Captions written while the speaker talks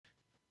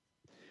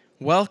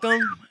Welcome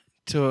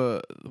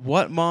to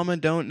What Mama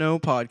Don't Know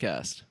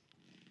podcast.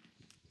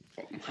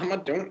 Mama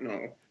don't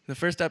know. The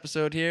first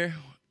episode here,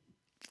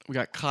 we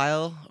got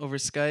Kyle over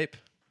Skype.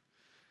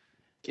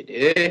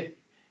 G'day.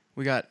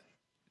 We got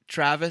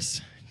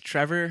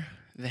Trevor,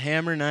 the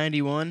Hammer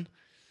 91.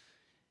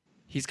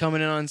 He's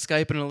coming in on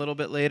Skype in a little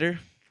bit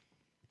later.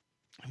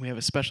 And we have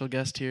a special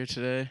guest here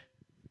today.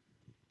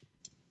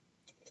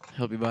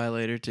 He'll be by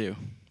later too.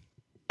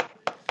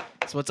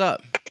 So what's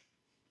up?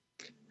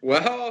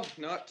 Well,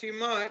 not too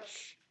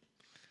much.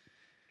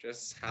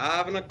 Just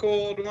having a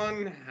cold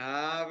one,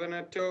 having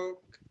a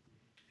toke,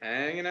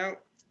 hanging out.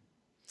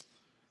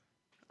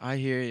 I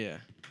hear you.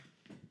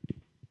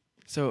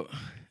 So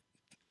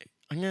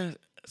I'm going to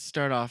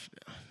start off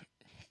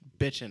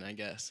bitching, I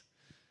guess.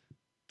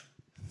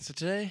 So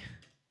today,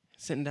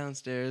 sitting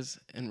downstairs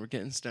and we're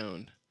getting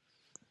stoned.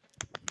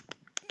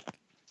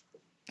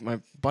 My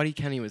buddy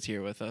Kenny was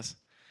here with us.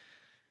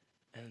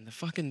 And the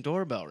fucking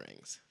doorbell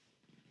rings.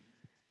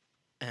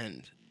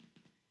 And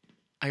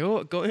I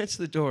go into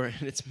the door,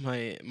 and it's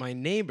my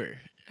neighbor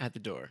at the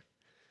door.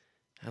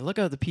 I look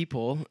out the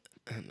peephole,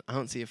 and I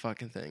don't see a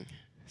fucking thing.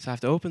 So I have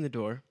to open the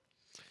door.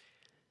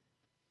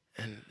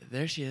 And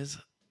there she is.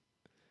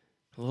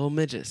 A little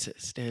midget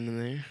standing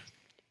there.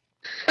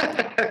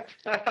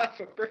 Half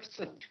a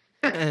person.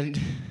 And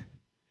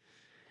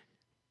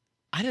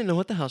I didn't know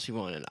what the hell she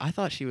wanted. I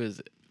thought she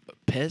was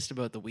pissed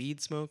about the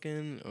weed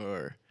smoking,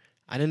 or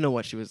I didn't know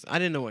what she was at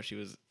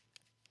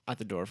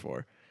the door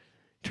for.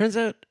 Turns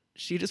out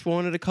she just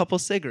wanted a couple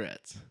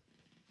cigarettes.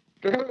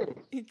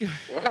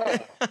 Wow.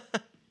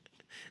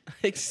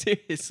 Like,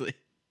 seriously.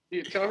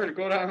 You tell her to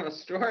go down to the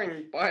store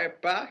and buy it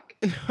back?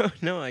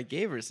 No, I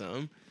gave her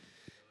some.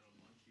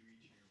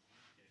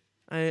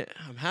 I'm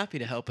happy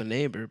to help a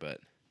neighbor,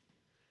 but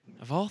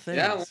of all things.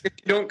 Yeah, if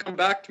you don't come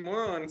back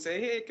tomorrow and say,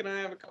 hey, can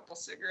I have a couple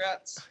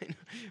cigarettes? I know,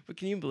 but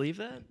can you believe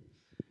that?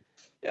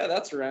 Yeah,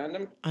 that's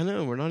random. I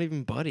know, we're not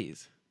even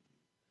buddies.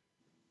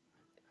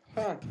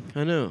 Huh.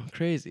 I know,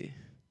 crazy.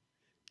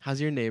 How's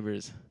your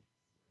neighbors?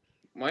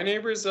 My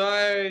neighbors,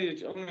 I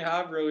only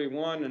have really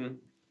one and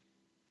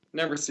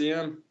never see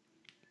him.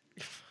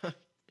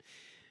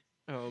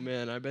 Oh,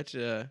 man, I bet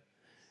you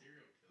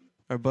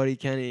our buddy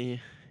Kenny,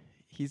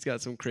 he's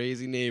got some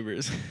crazy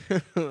neighbors.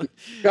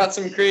 Got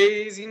some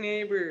crazy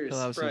neighbors.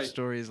 He'll have some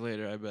stories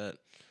later, I bet.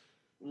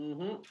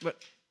 Mm-hmm.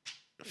 But,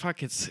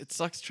 fuck, it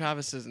sucks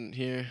Travis isn't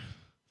here.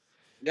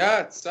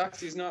 Yeah, it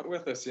sucks he's not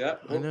with us yet.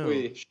 I know.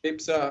 Hopefully,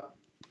 shapes up.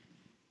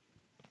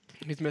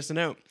 He's missing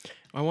out.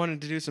 I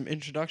wanted to do some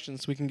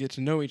introductions so we can get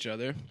to know each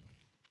other.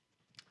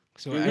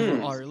 So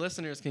our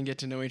listeners can get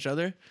to know each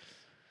other.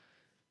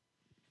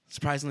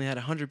 Surprisingly, had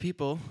 100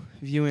 people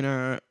viewing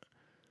our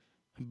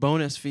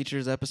bonus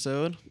features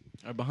episode,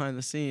 our behind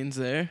the scenes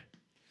there.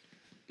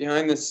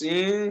 Behind the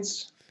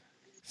scenes.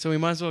 So we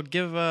might as well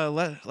give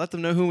let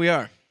them know who we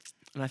are.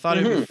 And I thought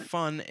it would be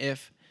fun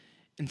if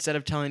instead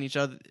of telling each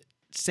other,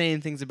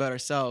 saying things about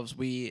ourselves,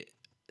 we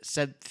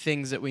said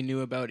things that we knew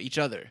about each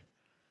other.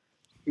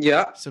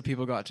 Yeah. So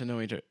people got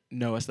to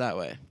know us that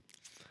way.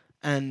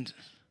 And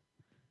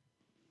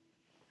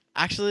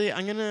actually,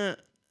 I'm going to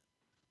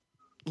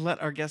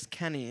let our guest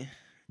Kenny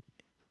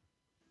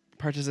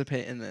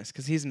participate in this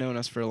because he's known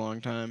us for a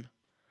long time.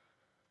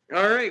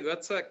 All right,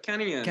 let's let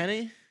Kenny in.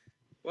 Kenny?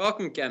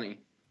 Welcome, Kenny.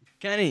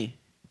 Kenny.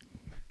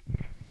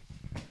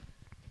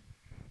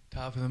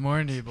 Top of the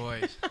morning to you,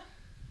 boys.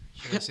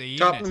 Should I say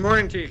Top of evening? the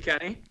morning to you,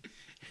 Kenny.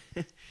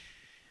 All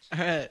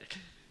right.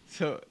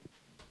 So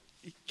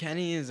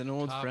Kenny is an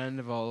old Top. friend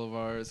of all of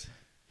ours,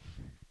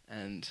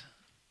 and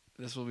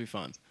this will be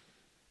fun.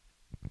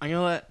 I'm going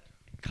to let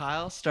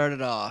Kyle start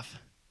it off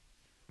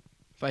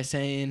by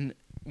saying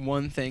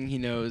one thing he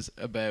knows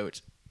about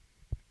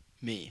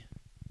me.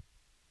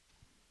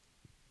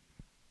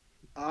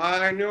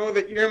 I know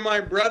that you're my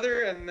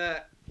brother and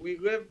that we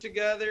lived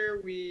together,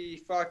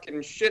 we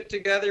fucking shit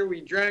together, we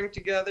drank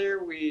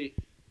together, we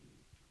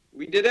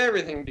did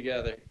everything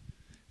together.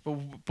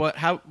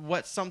 But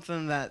what's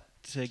something that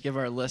to give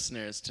our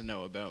listeners to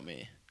know about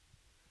me?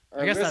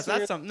 Our I guess that's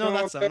listeners something. No, know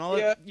that's something.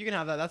 about You can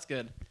have that. That's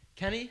good.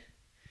 Kenny,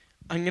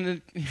 I'm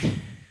gonna.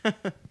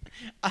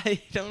 I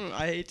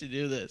hate to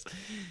do this.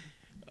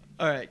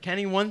 All right,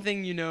 Kenny. One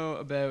thing you know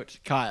about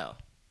Kyle.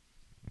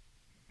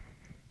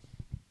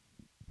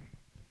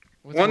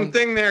 What's One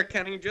thing there,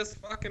 Kenny, just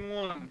fucking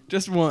one.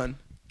 Just one.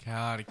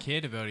 Kyle had a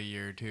kid about a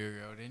year or two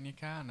ago, didn't you,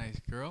 Kyle? Nice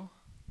girl,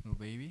 little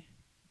baby.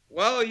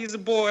 Well, he's a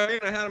boy,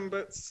 and I had him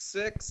about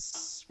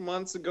 6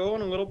 months ago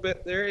and a little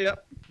bit there,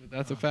 yep.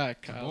 That's a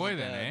fact, Kyle. Boy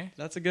then, eh?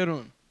 That's a good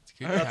one. It's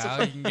good, That's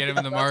Kyle. You can get him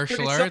in the That's martial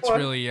pretty arts solid.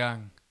 really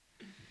young.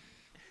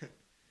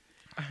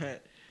 All right.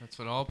 That's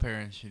what all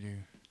parents should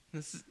do.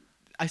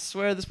 I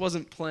swear this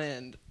wasn't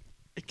planned.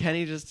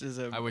 Kenny just is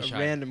a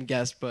random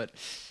guest, but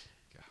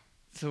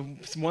so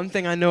one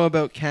thing I know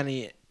about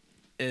Kenny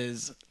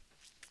is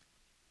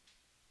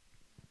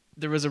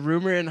there was a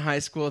rumor in high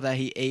school that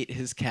he ate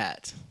his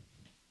cat.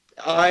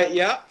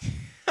 Yeah.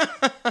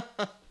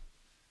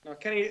 Now,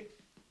 Kenny,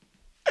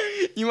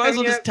 You might as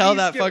well just tell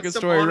that fucking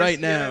story right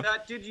now.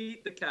 Did you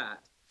eat the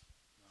cat?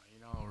 You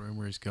You know how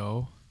rumors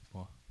go,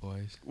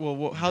 boys.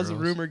 Well, how's the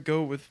Girls. rumor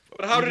go with?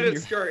 But how did eating it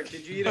your- start?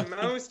 Did you eat a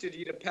mouse? Did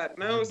you eat a pet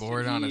You're mouse?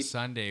 bored Did you on a eat...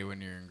 Sunday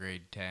when you're in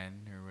grade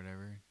 10 or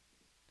whatever.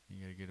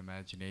 You got a good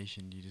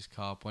imagination. You just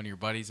call up one of your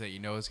buddies that you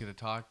know is going to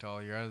talk to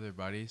all your other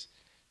buddies.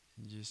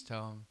 And you just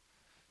tell them,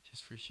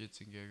 just for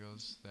shits and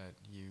giggles, that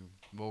you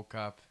woke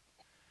up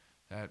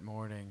that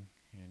morning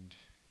and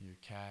your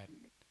cat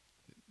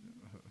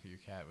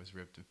was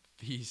ripped to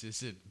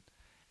pieces, and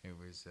it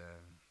was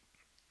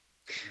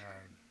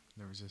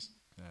there was just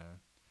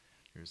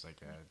there was like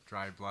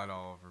dry blood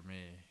all over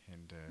me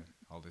and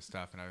all this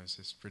stuff, and I was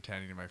just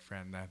pretending to my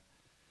friend that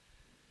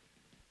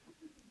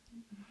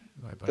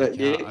my buddy That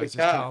you ate I the was just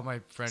cat. telling my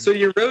friend. So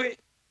you really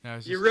I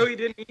was you just really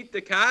didn't eat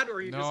the cat,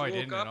 or you No, just I woke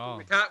didn't up at all.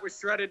 and the cat was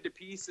shredded to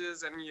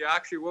pieces, and you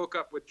actually woke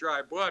up with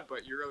dry blood,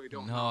 but you really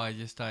don't No, know. I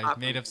happened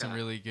made up to some that.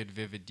 really good,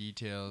 vivid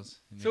details.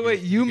 and So a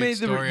wait, good- you a good made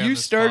the- story you on the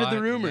started the spot,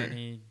 and rumor. then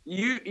he-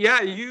 You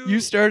You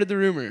started the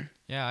rumor.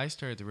 Yeah, I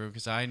started the rumor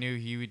because I knew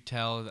he would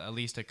tell at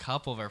least a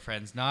couple of our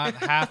friends, not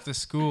half the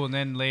school, and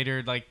then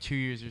later, like 2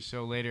 years or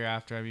so later,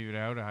 after I'm even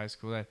out of high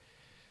school,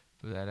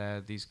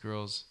 that these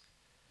girls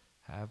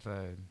have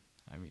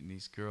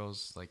these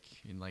girls like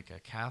in like a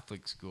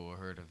Catholic school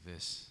heard of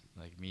this,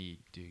 like me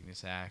doing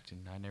this act,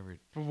 and I never.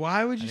 But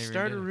why would I you never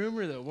start a did it.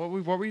 rumor though? What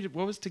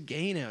was to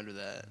gain out of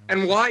that?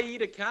 And why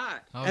eat a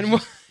cat? I And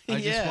was just, why- I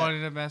just yeah.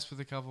 wanted to mess with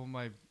a couple of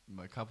my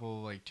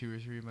couple, like 2 or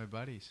 3 of my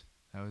buddies.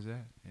 That was it.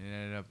 It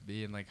ended up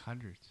being like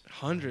hundreds.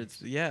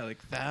 Hundreds, yeah, like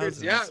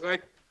thousands. Yeah,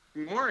 like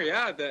more.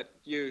 Yeah, that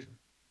you.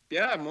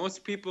 Yeah,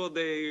 most people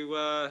they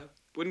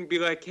wouldn't be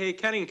like, "Hey,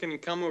 Kenny, can you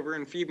come over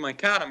and feed my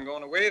cat? I'm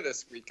going away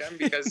this weekend,"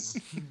 because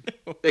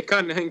they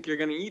kind of think you're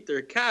gonna eat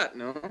their cat.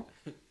 No.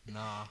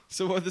 Nah.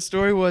 So what the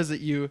story was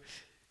that you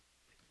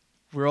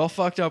were all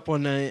fucked up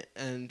one night,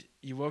 and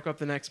you woke up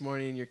the next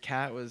morning, and your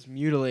cat was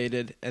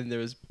mutilated, and there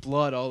was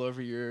blood all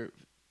over your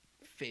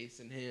face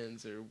and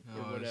hands, or No, it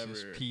was whatever.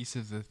 just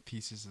pieces of the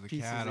Pieces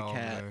cat of all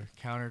cat. over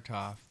the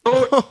countertop.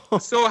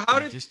 So how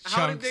did Just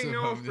how did chunks they of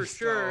know them for just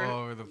sure?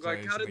 all over the Like,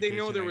 place how in did the they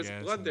know kitchen, there I was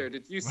guess, blood and- there?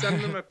 Did you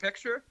send them a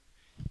picture?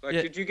 Like,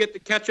 Yeah. did you get the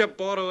ketchup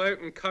bottle out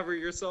and cover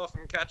yourself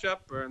in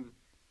ketchup and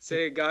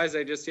say, "Guys,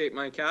 I just ate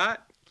my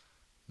cat"?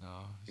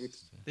 No, it was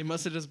just, They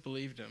must have just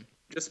believed him.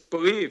 Just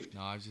believed.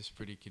 no, I was just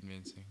pretty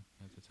convincing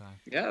at the time.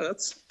 Yeah,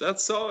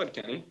 that's solid,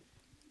 Kenny.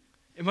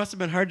 It must have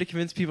been hard to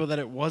convince people that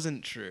it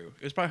wasn't true.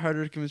 It was probably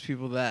harder to convince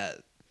people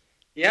that.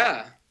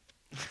 Yeah,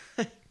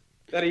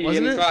 that he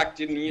Wasn't in it? fact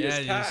didn't eat Yeah,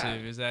 his just, cat.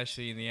 it was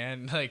actually in the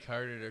end like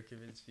harder to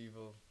convince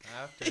people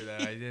after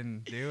that I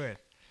didn't do it.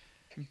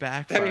 Then you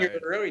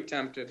Backfired. were really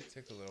tempted. It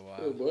took a little while,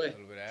 Oh, boy. a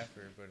little bit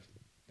after, but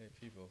hey,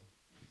 people.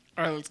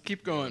 All right, let's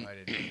keep going. I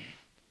didn't.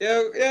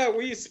 Yeah,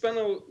 we spent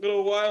a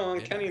little while on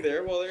Kenny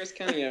there. Well, there's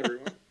Kenny,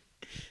 everyone.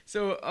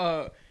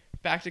 So,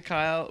 back to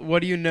Kyle.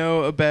 What do you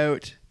know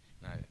about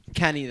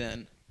Kenny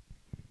then?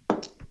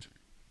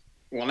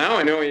 Well, now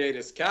I know he ate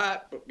his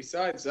cat, but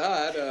besides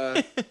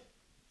that,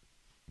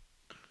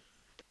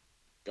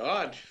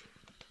 God.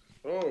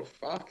 Oh,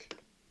 fuck.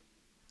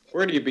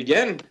 Where do you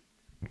begin?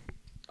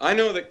 I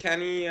know that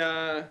Kenny,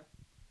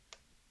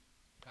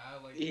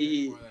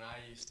 He- more than I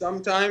used to.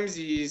 sometimes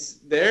he's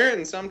there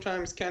and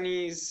sometimes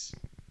Kenny's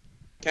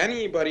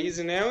Kenny, but he's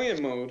in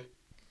alien mode.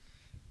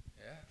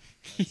 Yeah,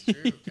 that's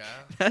true, Kyle.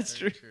 That's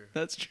Very true.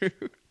 That's true.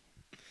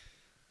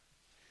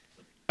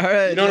 All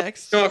right, You don't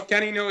next. know if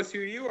Kenny knows who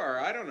you are.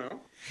 I don't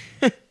know.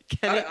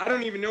 Kenny, I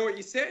don't even know what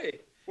you say.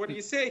 What do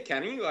you say,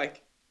 Kenny?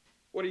 Like,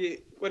 what do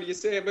you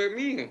say about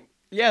me?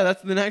 yeah,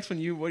 that's the next one.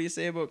 What do you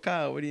say about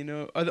Kyle? What do you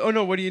know? Oh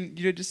no, what do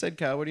you just said,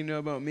 Kyle? What do you know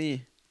about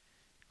me?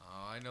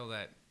 Oh, I know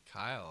that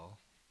Kyle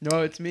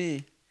No, it's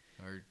me.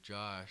 or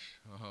Josh.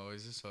 Oh,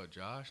 is this about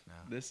Josh now?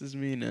 This is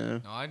me now.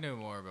 No, I know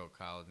more about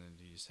Kyle than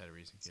you just had a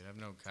recent kid. I've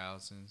known Kyle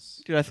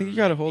since. Dude, I think you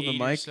gotta hold the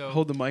 8 or mic. so.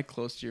 Hold the mic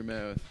close to your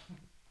mouth.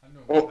 I've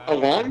known Oh, a Kyle-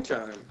 long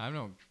time. I've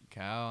known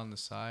Kyle on the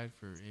side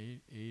for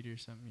eight or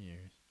something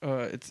years.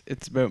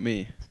 It's about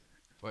me.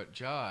 But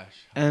Josh,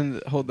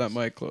 And hold that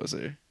mic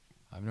closer.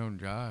 I've known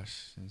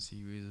Josh since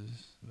he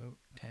was about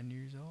 10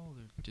 years old.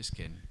 Just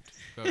kidding.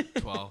 About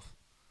 12.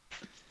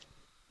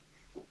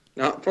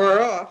 Not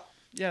far off.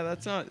 Yeah,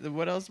 that's not.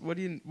 What else? What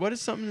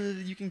is something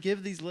that you can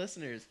give these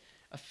listeners?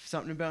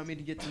 Something about me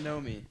to get to know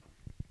me.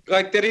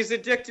 Like that he's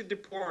addicted to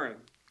porn.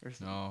 Or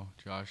something. No,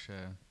 Josh,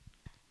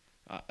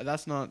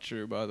 That's not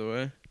true, by the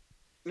way.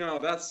 No,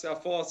 that's a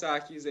false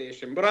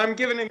accusation. But I'm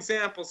giving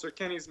examples for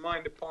Kenny's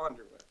mind to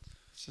ponder with.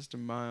 It's just a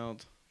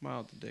mild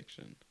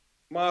addiction.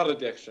 Mild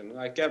addiction,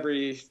 like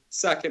every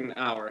second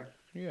hour.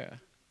 Yeah.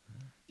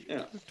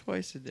 Yeah.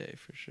 Twice a day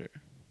for sure.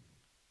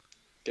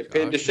 Get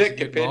paid to Josh is shit, a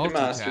get good paid to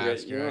masturbate.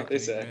 multitasker, You know I what they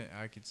can say. admit-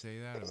 I could say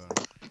that about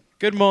him.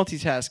 Good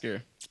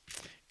multitasker.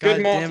 Good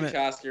God damn it.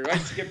 multitasker.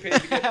 Likes to get paid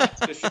to get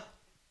to shit.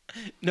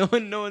 No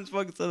one's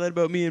fucking said that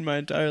about me in my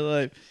entire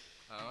life.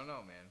 I don't know,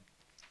 man.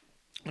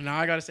 And now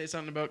I gotta say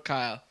something about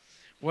Kyle.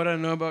 What I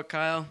know about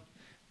Kyle,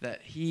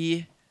 that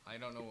he I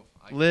don't know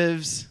if I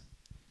lives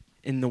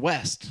in the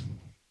West.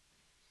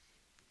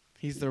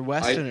 He's the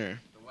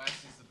Westerner. The West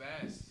is the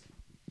best.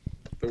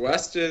 The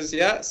West is,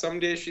 yeah, some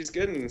days she's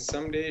good and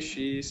some days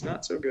she's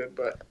not so good,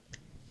 but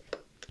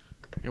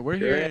Yeah, we're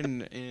here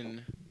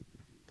in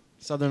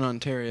Southern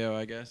Ontario,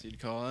 I guess you'd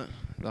call it,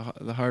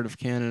 the heart of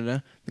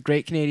Canada. The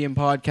Great Canadian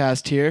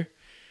Podcast here.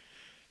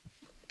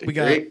 the We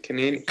got great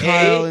Canadian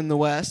Kyle Hey! in the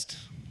West,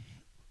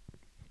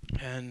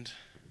 and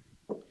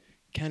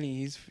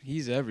Kenny.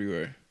 He's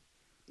everywhere.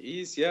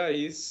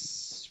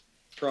 He's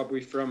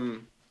probably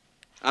from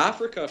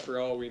Africa for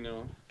all we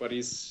know, but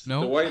he's the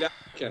Nope. white I've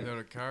African. got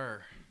a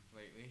car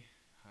lately.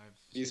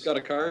 He's got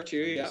a car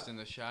too, I'm yeah. just in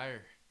the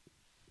Shire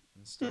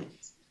and stuff.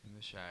 In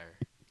the Shire.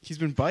 He's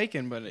been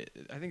biking, but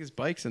I think his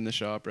bike's in the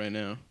shop right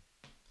now.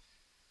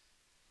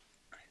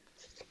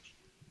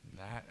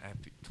 That at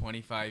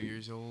 25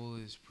 years old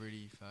is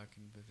pretty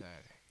fucking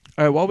pathetic.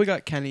 All right, while we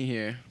got Kenny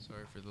here,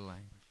 Sorry for the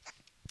language.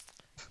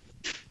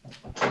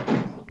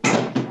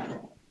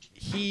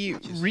 he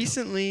Just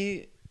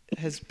recently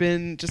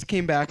just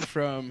came back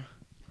from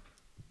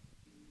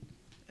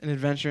an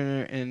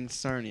adventure in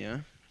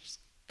Sarnia, just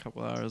a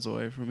couple hours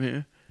away from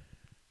here,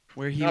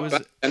 where he Not was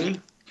bad, Kenny.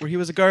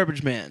 a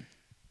garbage man.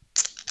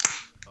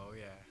 Oh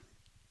yeah.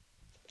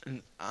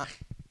 And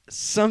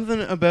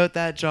something about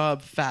that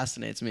job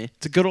fascinates me.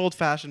 It's a good old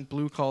fashioned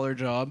blue collar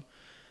job.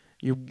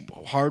 You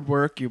hard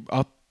work. You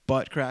up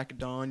butt crack of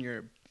dawn.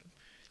 You're Good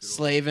old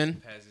slaving,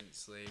 Peasant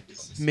slave. to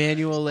society.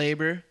 manual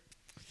labor.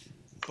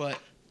 But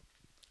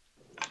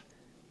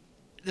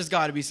there's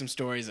got to be some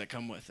stories that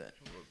come with it.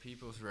 What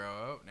people throw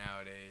out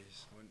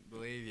nowadays. Wouldn't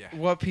believe ya.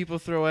 What people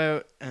throw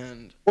out,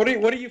 and What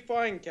do you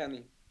find,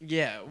 Kenny?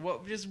 yeah,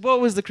 what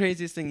was the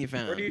craziest thing you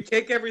found? Or do you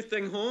take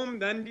everything home,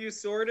 then do you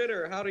sort it,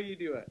 or how do you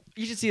do it?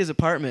 You should see his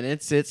apartment.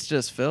 It's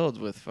just filled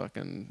with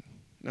fucking.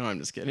 No, I'm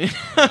just kidding.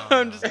 No,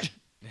 I'm no. just.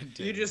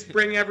 Do you just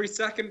bring every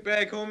second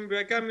bag home and be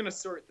like, I'm gonna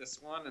sort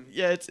this one, and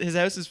Yeah, his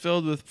house is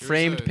filled with There's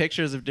framed a-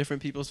 pictures of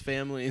different people's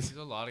families.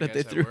 There's a lot that of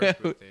they guys I threw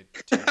worked with. out. They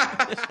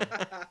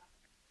take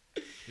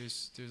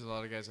there's a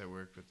lot of guys I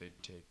worked with. They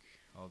take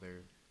all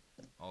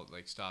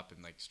like stop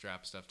and like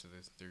strap stuff to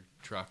their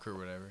truck or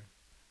whatever.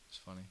 It's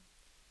funny.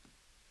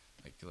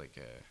 Like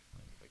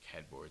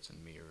headboards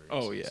and mirrors.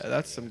 Oh and yeah, stuff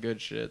that's like some that.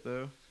 good shit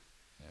though.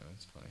 Yeah,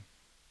 that's funny.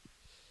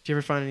 Do you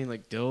ever find any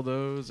like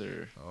dildos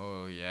or?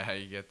 Oh yeah,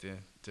 you get the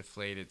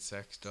deflated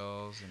sex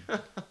dolls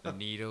and the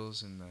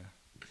needles and the.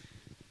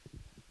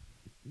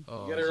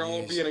 Oh, get her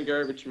all jeez. being a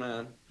garbage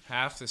man.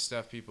 Half the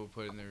stuff people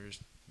put in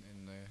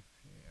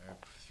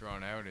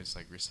thrown out is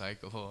like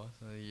recyclable.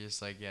 So you're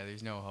just like, yeah,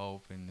 there's no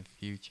hope in the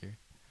future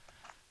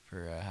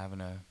for having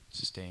a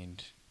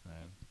sustained,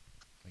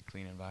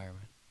 clean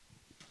environment,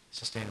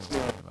 sustainable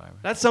environment.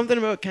 That's something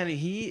about Kenny.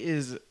 He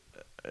is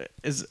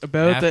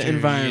about After the you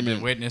environment. get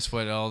to witness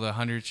what all the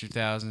hundreds of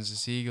thousands of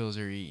seagulls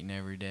are eating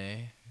every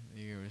day.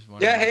 You was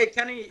wondering Yeah, hey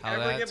Kenny, how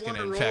ever that's give one a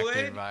gonna affect the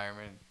Rolade?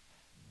 environment.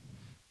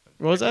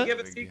 What was You that? give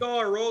a seagull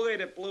a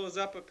Rolade, it blows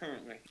up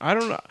apparently. I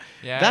don't know.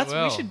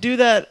 Yeah, We should do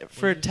that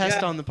for a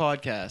test Yeah. on the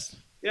podcast.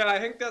 Yeah, I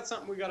think that's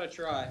something we gotta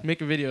try.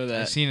 Make a video of I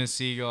that. seen a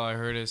seagull. I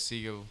heard a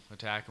seagull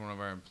attacking one of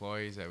our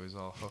employees that was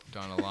all hooked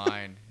on a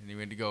line, and he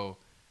went to go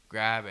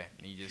grab it,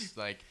 and he just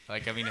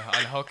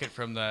unhook it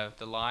from the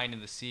line,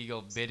 and the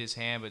seagull bit his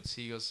hand. But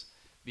seagulls'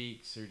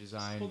 beaks are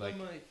designed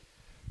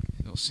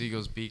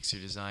seagulls' beaks are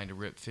designed to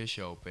rip fish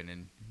open,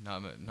 and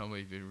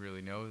nobody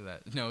really knows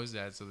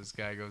that. So this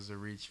guy goes to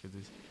reach for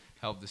this.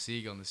 Help the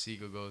seagull, and the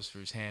seagull goes for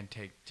his hand,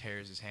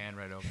 tears his hand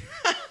right open.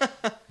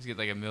 He's got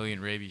like 1 million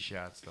rabies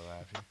shots still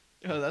after.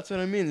 Oh, that's what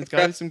I mean. There's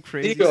got to be some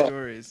crazy Seagull.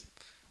 stories.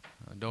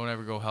 Don't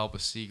ever go help a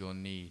seagull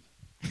in need.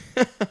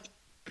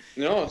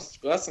 No,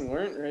 it's lesson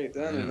learned right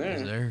then and there.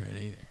 deserve it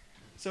either.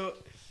 So,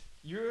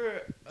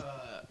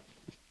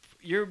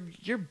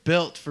 you're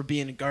built for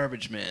being a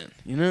garbage man.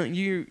 You know,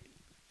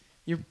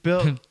 you're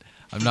built.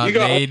 I'm not You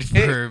got made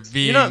okay. for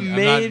being. You're not I'm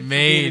made. not for being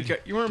made.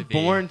 you weren't to be.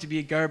 born to be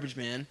a garbage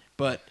man,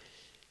 but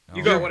No.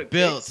 You got you're what it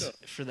built takes,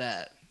 though. for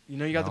that. You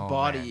know, you got the No,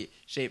 body man.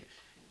 shape.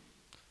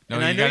 No,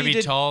 And I you know gotta you be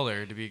did-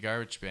 taller to be a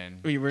garbage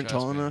bin. Oh, you weren't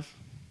Trust tall me. enough.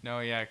 No,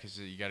 yeah, because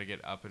you gotta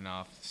get up and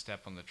off,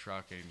 step on the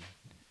truck, and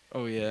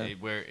Oh yeah.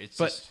 where it's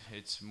But just,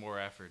 it's more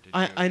effort. To do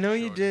I it know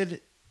with you shoulders.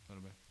 did A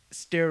little bit.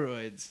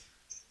 steroids.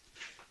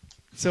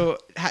 So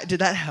did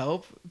that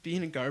help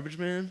being a garbage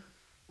man?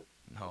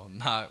 No,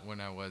 not when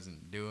I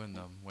wasn't doing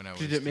them. When I was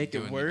Did it make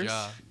doing it the worse?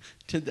 job.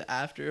 Did the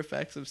after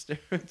effects of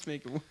steroids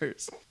make it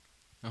worse?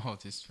 No,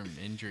 just from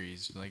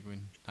injuries. Like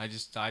when I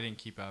didn't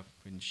keep up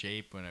in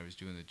shape when I was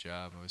doing the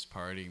job. I was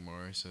partying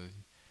more, so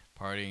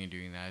partying and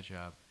doing that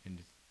job, and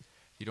if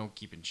you don't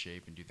keep in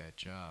shape and do that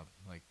job,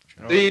 like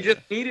Oh, So you yeah. just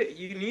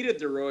you needed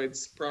the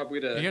roids probably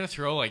you to. gotta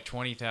throw like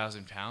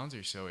 20,000 pounds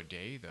or so a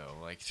day though.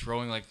 Like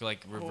throwing like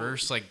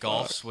reverse Holy like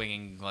golf fuck.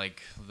 swinging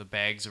like the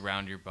bags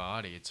around your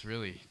body. It's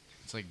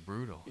like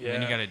brutal. And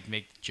then you Yeah. gotta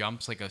make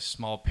jumps like a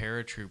small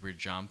paratrooper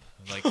jump,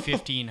 like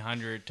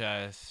 1,500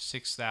 to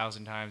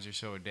 6,000 times or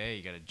so a day.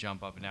 You gotta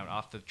jump up and down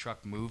off the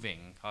truck,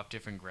 moving off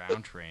different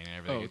ground terrain and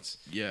everything.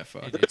 Yeah,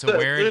 fuck. It's a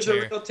wear and There's a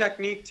tear. real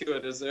technique to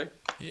it, is there?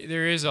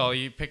 There is all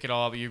you pick it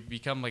all up. You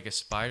become like a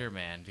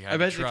Spider-Man behind I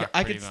the bet you truck.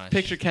 I pretty could much.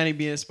 picture Kenny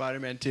being a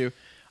Spider-Man too.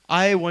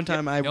 One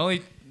time The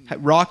only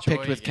rock joy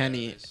picked with you get out of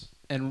Kenny, this.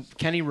 and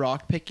Kenny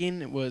rock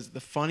picking was the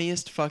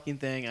funniest fucking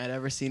thing I'd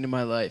ever seen in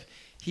my life.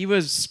 He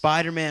was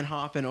Spider-Man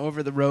hopping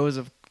over the rows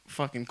of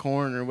fucking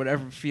corn or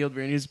whatever field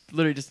we're in. He was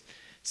literally just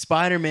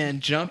Spider-Man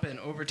jumping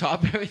over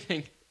top of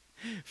everything.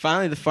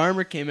 Finally, the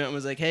farmer came out and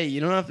was like, "Hey,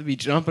 you don't have to be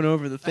jumping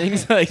over the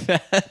things like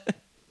that."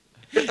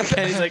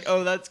 Kenny's like,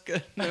 "Oh, that's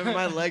good.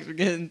 My legs are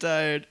getting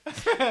tired."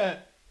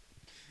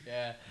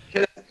 Yeah.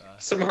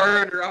 Some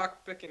hard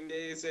rock picking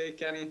days, eh,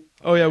 Kenny?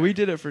 Oh yeah, we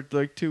did it for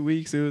like 2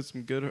 weeks. It was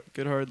some good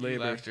hard He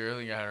labor. left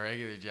early, got a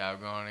regular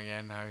job going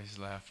again. Now he's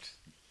left,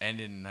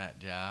 ending that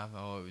job.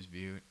 Oh, it was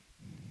beaut.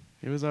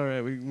 It was all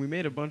right. We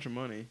made a bunch of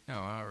money. No,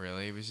 not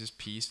really. It was just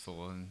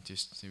peaceful and it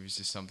was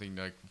just something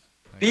like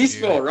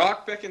Peaceful, do.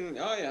 rock picking.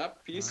 Oh, yeah,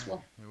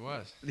 peaceful. It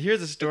was.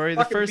 Here's a story.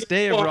 The Fucking first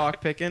day of peaceful. rock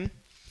picking,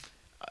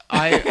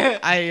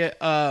 I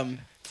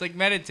It's like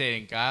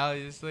meditating, Kyle.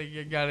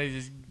 You gotta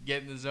just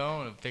get in the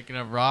zone of picking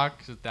up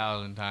rocks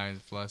 1,000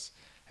 times plus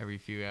every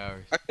few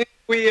hours I think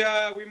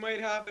we might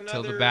have another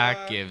till the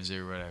back gives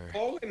or whatever.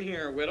 poll in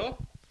here, Whittle.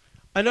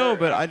 I know, Or,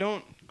 but I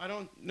don't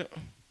know.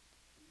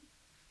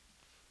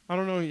 I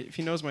don't know if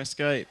he knows my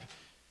Skype.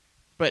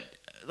 But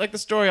like the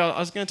story, I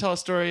was gonna tell a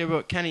story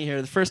about Kenny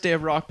here. The first day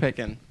of rock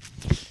picking.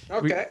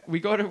 Okay. We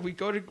go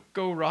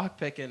to rock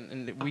picking,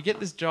 and we get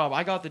this job.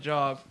 I got the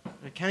job.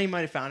 Kenny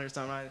might have found it or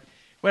something.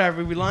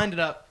 Whatever. We lined it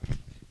up.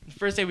 The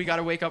first day we got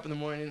to wake up in the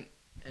morning,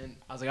 and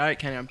I was like, "All right,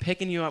 Kenny, I'm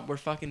picking you up. We're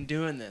fucking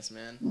doing this,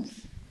 man."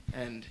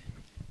 And he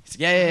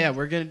said, "Yeah,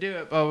 we're gonna do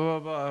it." Blah blah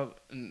blah.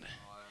 And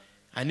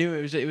I knew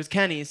it was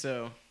Kenny,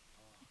 so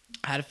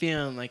I had a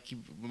feeling like he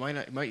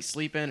might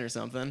sleep in or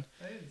something.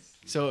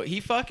 So he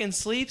fucking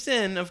sleeps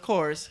in, of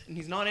course, and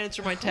he's not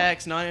answering my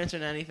text, not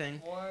answering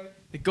anything. What?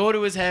 They go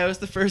to his house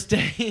the first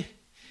day.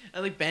 I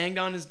like banged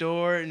on his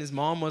door, and his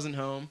mom wasn't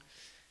home,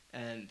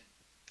 and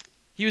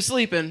he was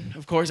sleeping.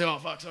 Of course, oh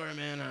fuck, sorry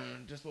man,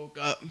 I just woke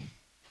up.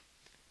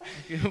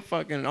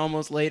 Fucking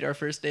almost late our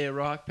first day of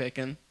rock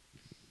picking.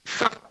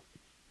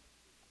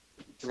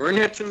 We're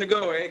itching to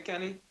go, eh,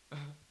 Kenny?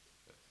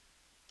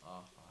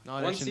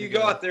 Not Once itching you to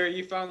go. got there,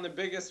 you found the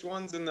biggest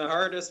ones and the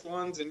hardest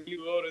ones, and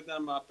you loaded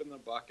them up in the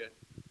bucket.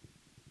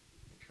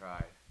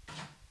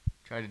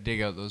 Tried to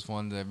dig out those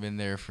ones that have been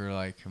there for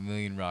like a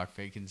million rock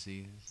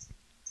vacancies.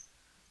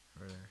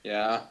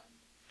 Yeah.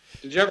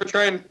 Did you ever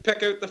try and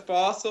pick out the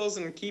fossils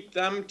and keep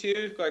them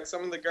too, like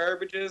some of the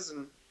garbages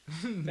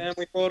and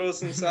family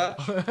photos and such?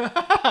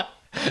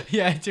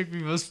 Yeah, I took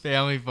people's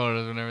family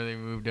photos whenever they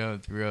moved out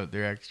and threw out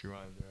their extra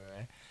ones.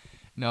 Right?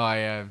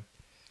 No,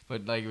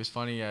 but like it was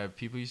funny.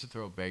 People used to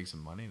throw bags of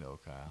money though,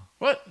 Kyle.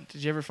 What?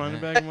 Did you ever find a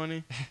bag of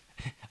money?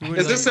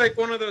 Is this like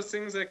one of those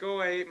things like, oh,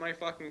 I ate my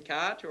fucking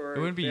cat, or It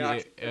wouldn't be. they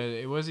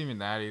actually- It wasn't even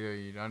that either.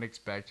 You'd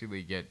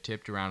unexpectedly get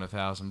tipped around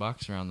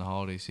 $1,000 around the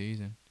holiday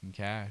season in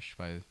cash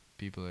by the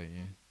people that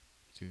you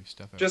do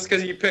stuff. out just with.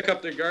 because you pick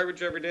up their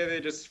garbage every day, they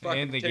just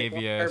fucking And they take gave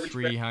one you a garbage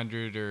bag.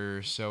 300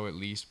 or so at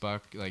least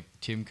buck like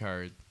Tim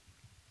card,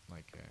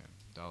 like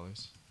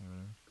dollars. Or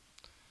whatever.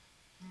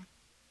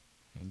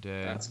 And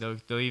That's-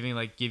 they'll even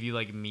like give you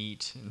like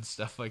meat and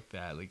stuff like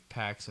that, like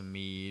packs of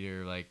meat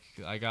or like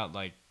I got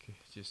like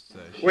just.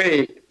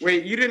 Wait,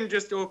 you didn't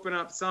just open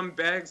up some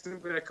bags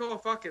and be like, oh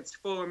fuck, it's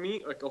full of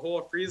meat, like a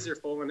whole freezer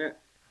full in it.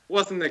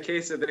 Wasn't the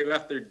case that they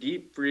left their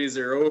deep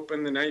freezer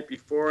open the night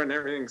before and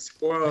everything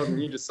spoiled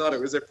and you just thought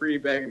it was a free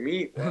bag of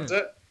meat, was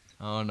it?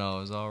 Oh no,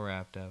 it was all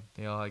wrapped up.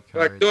 They all had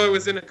cards. Like, though it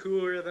was in a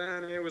cooler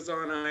then, it was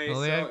on ice. Well,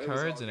 they so had it was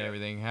cards all and good.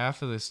 everything.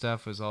 Half of the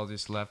stuff was all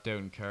just left out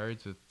in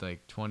cards with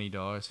like $20, $50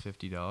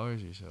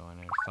 or so on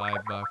it.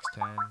 $5,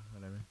 10,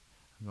 whatever.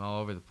 I'm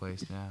all over the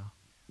place now.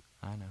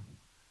 I know.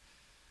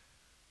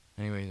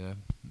 Anyways,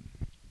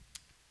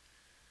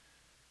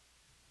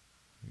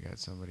 we got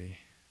somebody.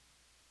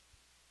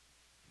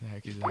 The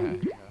heck is that?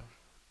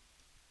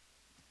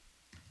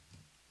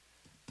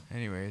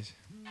 Anyways,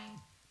 yeah,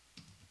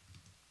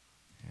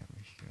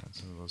 we should get on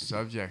some of those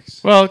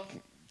subjects. Well,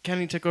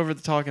 Kenny took over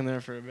the talking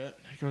there for a bit.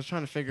 I was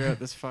trying to figure out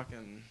this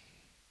fucking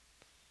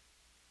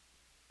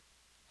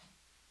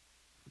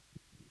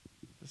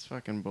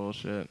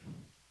bullshit.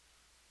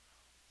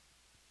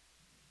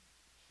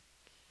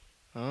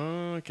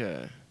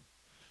 Okay.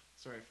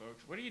 Sorry,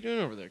 folks. What are you doing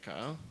over there,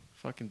 Kyle?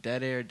 Fucking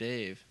dead air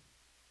Dave.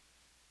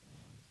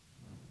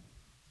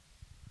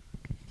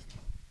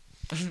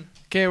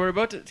 Okay, we're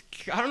about to.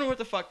 I don't know what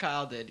the fuck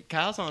Kyle did.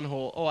 Kyle's on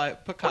hold. Oh, I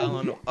put Kyle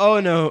on hold. Oh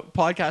no,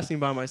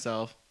 podcasting by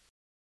myself.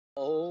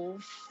 Oh,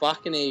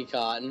 fucking A,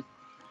 Cotton.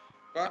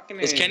 Fucking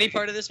Is A. Kenny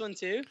part of this one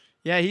too?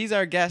 Yeah, he's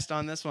our guest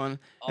on this one.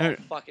 Oh,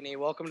 fucking A.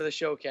 Welcome to the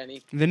show,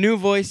 Kenny. The new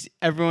voice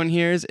everyone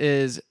hears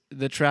is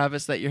the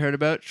Travis that you heard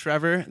about,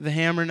 Trevor, the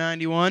Hammer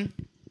 91.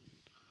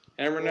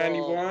 Hammer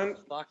 91.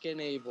 Fucking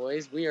A,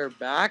 boys. We are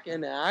back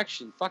in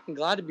action. Fucking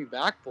glad to be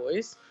back,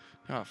 boys.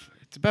 Oh,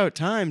 it's about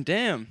time.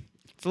 Damn.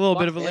 It's a little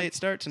bit of a Fuck, man. late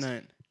start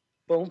tonight.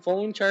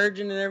 Phone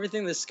charging and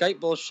everything. The Skype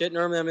bullshit.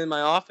 Normally I'm in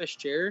my office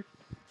chair.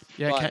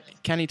 Yeah, But-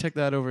 Kenny took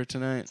that over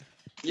tonight.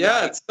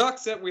 Yeah, it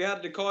sucks that we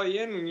had to call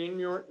you in when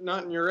you're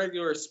not in your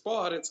regular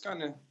spot. It's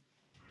kind of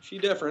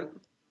different.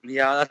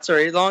 Yeah, that's all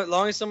right.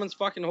 Long as someone's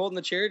fucking holding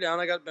the chair down.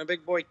 I got my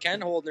big boy Ken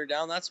holding her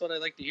down. That's what I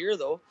like to hear,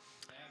 though.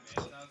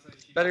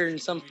 Better than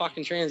some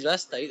fucking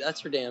transvestite,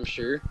 that's for damn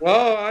sure.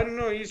 Well, I don't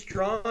know. He's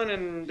drawn,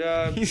 and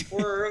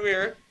before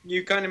earlier,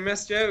 you kind of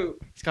missed out.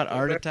 He's got a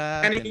heart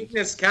attack. And and- eating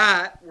his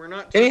cat. We're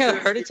not. Did he have a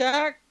heart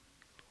attack?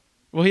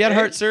 Well, he had Hey.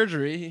 heart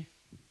surgery.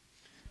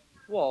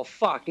 Well,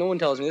 fuck. No one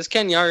tells me this.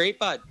 Ken, you all right,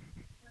 bud?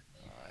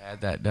 I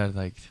had that done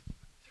like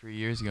 3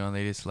 years ago, and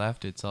they just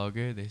left. It's all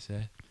good. They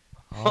said,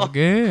 all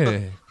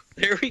good.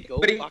 There we go.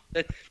 But he- Fuck.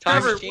 The times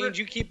Trevor, change.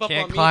 You keep up on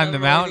Can't me. climb I the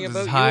don't know anything mountains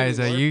as about high you as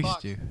I anymore. used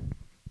Fuck. to.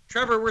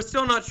 Trevor, we're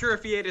still not sure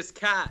if he ate his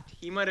cat.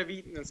 He might have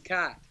eaten his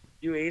cat.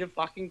 You ate a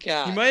fucking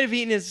cat. He might have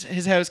eaten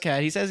his house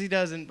cat. He says he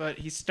doesn't, but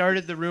he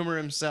started the rumor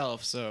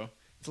himself. So.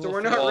 It's a So little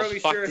we're not Well, really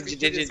fuck, sure did if you, he did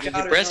did you, his did you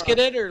cat or brisket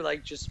not. it or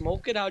like just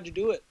smoke it? How'd you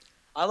do it?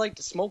 I like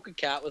to smoke a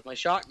cat with my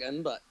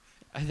shotgun, but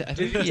I Did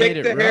think you he take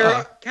ate the it hair raw.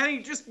 off? Can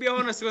you just be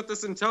honest with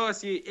us and tell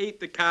us you ate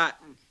the cat?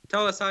 And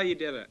tell us how you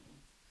did it.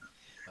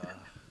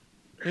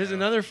 There's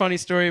another funny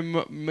story,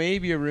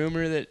 maybe a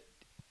rumor that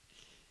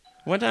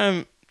one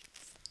time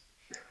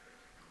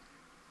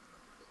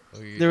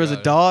there was a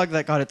dog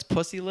that got its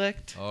pussy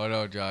licked. Oh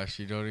no, Josh!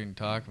 You don't even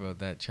talk about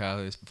that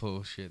childish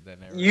bullshit that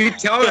never. You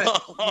happened. tell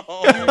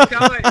it. You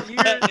tell it. You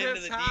Into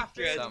just the have deep to.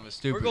 thread. Something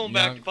stupid. going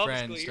back to young public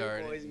friend school here,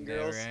 started boys and never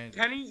girls. ended.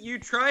 Kenny, you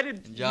tried to.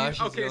 And Josh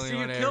is okay, the so only you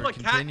one that killed ever a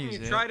cat and continues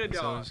you it, tried a and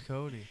so dog. does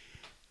Cody.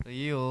 So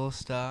you'll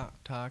stop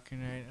talking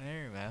right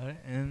there about it,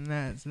 and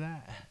that's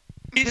that.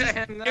 He's just,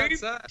 And Terry,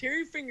 that's that.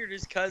 Terry fingered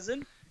his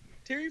cousin.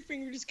 Terry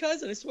fingered his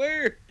cousin, I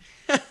swear.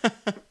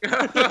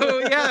 Oh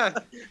yeah,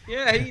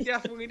 yeah, he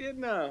definitely did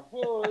now.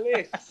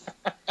 Holy!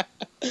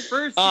 First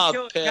you Ah,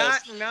 kill a pissed.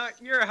 cat, and now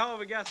you're a hell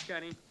of a guest,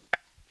 Kenny.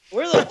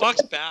 Where the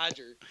fuck's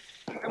Badger?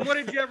 And what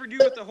did you ever do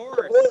with the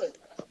horse?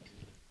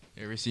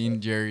 You ever seen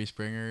Jerry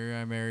Springer?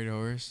 I Married a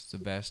Horse. It's the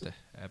best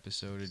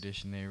episode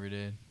edition they ever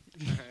did.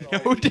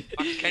 No, dude.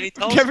 Can you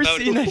tell us Never about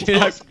seen it? that, Tell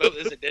dude. us about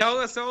this edition. Tell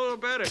us all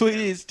about it.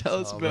 Please tell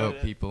It's us all about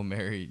it. people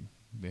married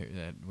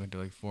that went to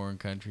like foreign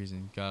countries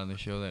and got on the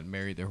show that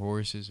married their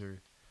horses or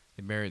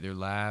they married their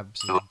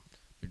labs and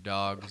their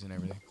dogs and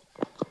everything.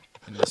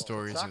 And the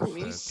stories of Suck me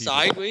people,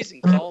 sideways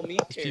and call me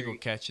people Terry.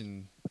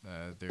 catching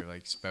their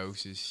like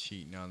spouses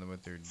cheating on them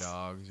with their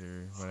dogs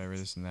or whatever,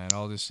 this and that.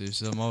 All this is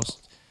the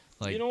most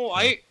like You know,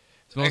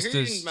 it's I most heard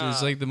dis- him,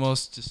 it's like the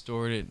most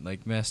distorted,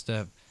 like messed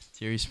up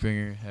Jerry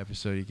Springer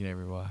episode you can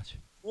ever watch.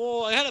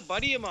 well, I had a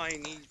buddy of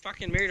mine. He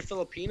fucking married a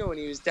Filipino, and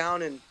he was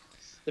down in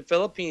the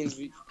Philippines.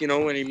 You know,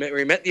 when where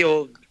he met the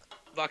old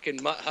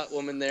fucking mutt hut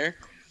woman there,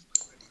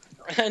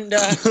 and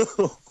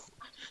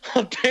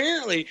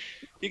apparently,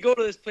 you go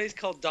to this place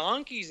called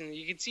Donkeys, and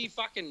you can see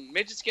fucking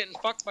midgets getting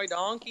fucked by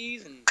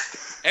donkeys and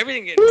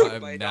everything getting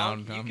fucked by a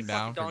donkey. You can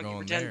fuck a donkey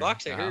for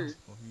 $10, I heard.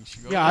 Well, you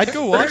should go Yeah, I'd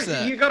go watch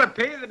that. You gotta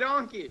pay the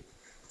donkey.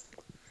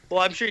 Well,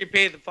 I'm sure you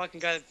pay the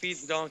fucking guy that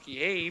feeds the donkey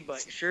hay, but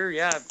sure,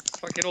 yeah,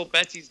 fucking old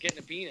Betsy's getting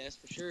a penis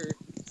for sure.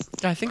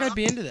 I think I'd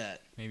be into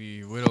that.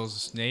 Maybe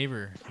Whittle's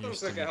neighbor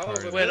used to like be a hell part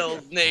of a of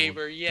Whittle's that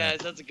neighbor, old- yes,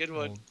 that that's a good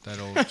one. That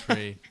old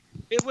trade.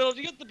 Hey, Whittle, did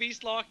you get the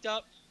beast locked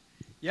up?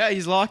 Yeah,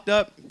 he's locked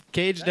up,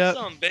 caged That up.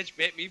 son of a bitch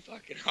bit me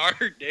fucking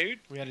hard, dude.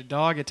 We had a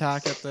dog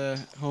attack at the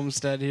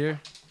homestead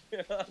here.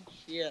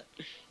 Shit.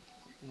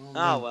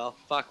 Ah, well,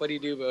 fuck, what do you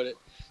do about it?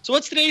 So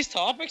what's today's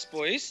topics,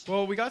 boys?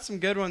 Well, we got some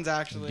good ones Do you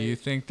actually.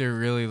 think they're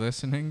really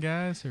listening,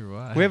 guys, or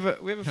what? We have a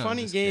No, I'm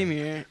funny just game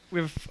kidding. here.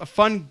 We have a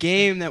fun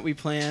game that we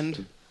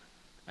planned.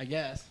 I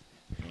guess.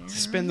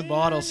 Spin the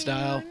bottle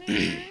style.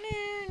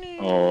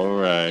 All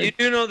You right.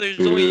 do know there's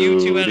only you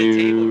two at a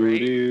table,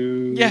 right?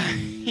 Yeah,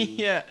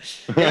 yeah.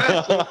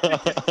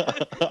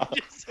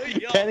 Just so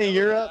y'all Kenny, know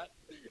you're that. up.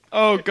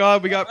 Oh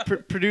God, we got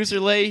producer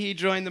Leahy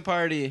joined the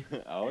party.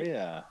 Oh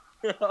yeah.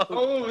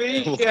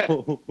 Holy shit.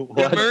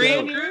 What's Murray up?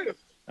 in here?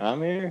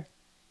 I'm here.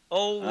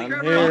 Holy I'm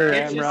crap, here,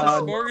 it's just a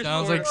Amrod. smorgasbord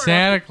Sounds like of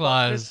Santa fucking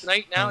Claus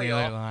Night now, on the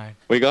other y'all. line.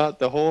 We got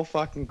the whole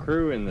fucking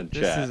crew in the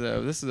chat.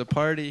 This is a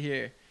party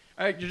here.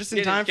 All right, you're just in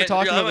It is time for getting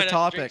talking real. I about the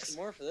might have to drink topics. some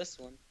more for this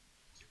one.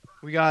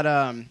 We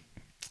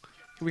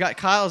got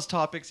Kyle's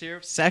topics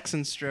here: sex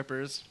and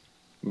strippers.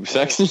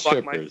 Sex and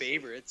Fuck my strippers.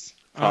 favorites.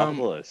 Top of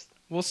the list.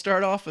 We'll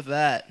start off with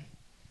that.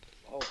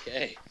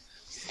 Okay.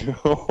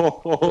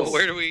 Well,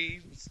 where do we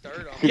even start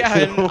on? Yeah,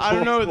 and I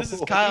don't know. This is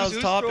Kyle's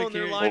Who's topic throwing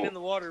their here. line in the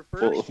water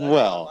first? Well, That's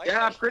well. my Yeah,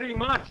 question. pretty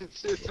much.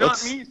 It's not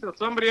Let's- me, so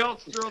somebody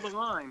else throw the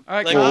line. All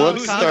right, Like, Well, Kyle, let's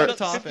who's Kyle's start- got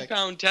got a the topic.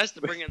 50-pound test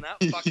to bring in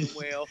that fucking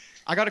whale?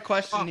 I got a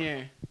question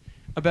here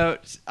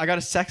about. I got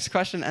a sex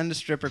question and a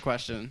stripper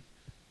question.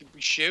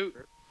 Shoot.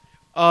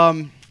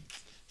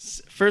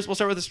 First we'll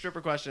start with the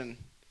stripper question.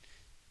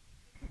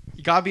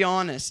 You gotta be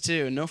honest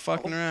too. No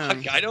fucking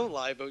around. Fuck, I don't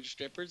lie about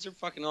strippers. They're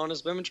fucking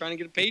honest women trying to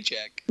get a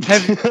paycheck.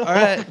 All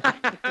right,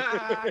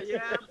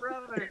 Yeah,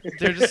 brother.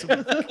 they're just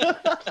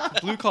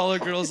blue collar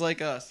girls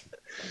like us.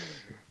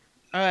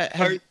 All right,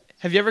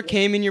 have you ever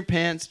came in your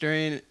pants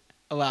during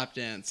a lap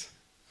dance,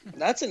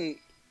 That's an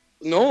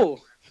no.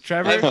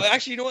 Trevor?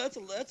 Actually, you know what?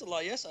 That's a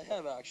lie. Yes, I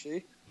have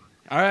actually.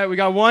 All right, we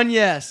got one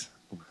yes.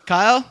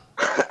 Kyle?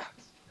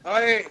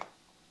 I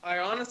I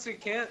honestly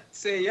can't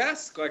say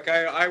yes. Like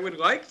I would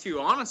like to.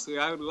 Honestly,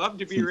 I would love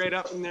to be right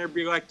up in there,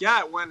 be like, yeah,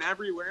 it went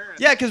everywhere.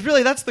 Yeah, because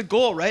really, that's the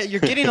goal, right? You're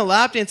getting a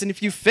lap dance, and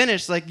if you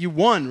finish, like, you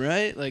won,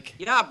 right? Like,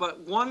 Yeah, but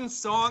one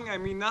song. I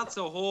mean, that's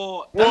a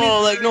whole.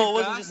 Well, that's like no, it very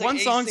wasn't fast. just like One a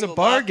song's a single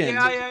bargain.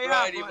 lap dance, Yeah, it was a yeah,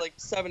 variety of but- like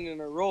 7 in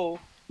a row.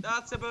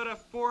 That's about a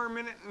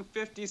 4-minute and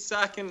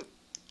 50-second.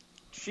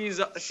 She's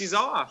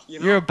off. You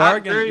know, You're a at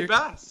bargain. very You're-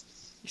 best.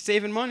 you're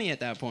saving money at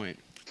that point.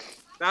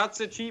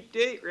 That's a cheap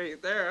date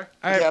right there.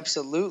 All right, Yeah,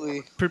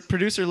 absolutely.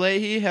 Producer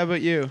Leahy, how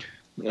about you?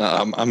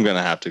 I'm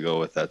gonna have to go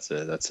with that's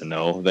a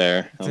no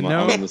there. It's a I'm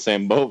no? in the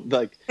same boat.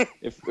 Like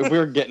if we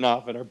were getting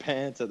off in our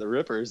pants at the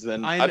Rippers,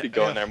 then I'd be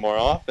going there more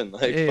often.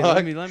 Like Hey, fuck.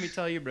 let me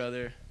tell you,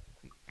 brother.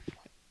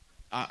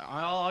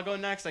 I'll go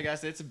next, I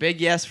guess. It's a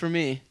big yes for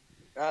me.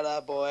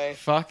 That boy.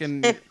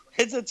 Fucking,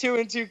 It's a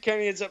 2-2,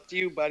 Kenny. It's up to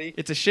you, buddy.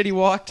 it's a shitty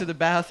walk to the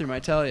bathroom, I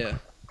tell you.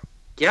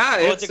 Yeah,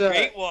 Oh, it's a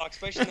great walk,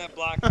 especially in that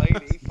black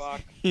light.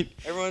 Fuck.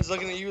 Everyone's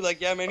looking at you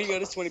like, yeah, man, he got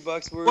his $20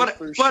 worth But-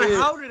 for but sure.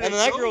 how did it and then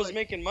that go? girl's Like-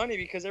 making money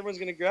because everyone's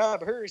gonna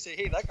grab her and say,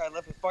 hey, that guy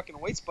left a fucking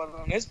white spot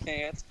on his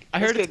pants. I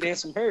Let's heard get a it's,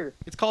 dance from her.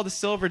 it's called the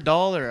silver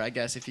dollar, I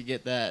guess, if you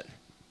get that.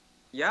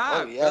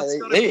 Yeah. Oh, yeah, that's they-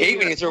 gotta they be hate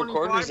when a you throw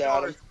quarters at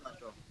 'em. $25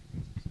 special.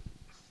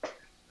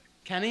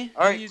 Kenny?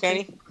 All What right, are you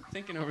Kenny.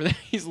 thinking over there?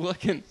 He's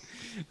looking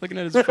at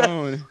his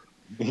phone.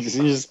 He's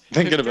just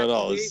thinking about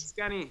all his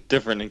Skinny.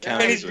 different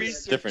encounters Kenny's with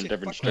researching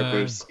different fucking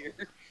strippers.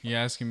 here. You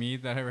asking me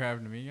if that ever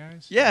happened to me,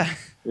 guys? Yeah.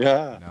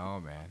 Yeah.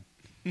 No, man.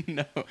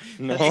 No.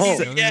 No. That's-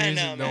 The only, Yeah, reason,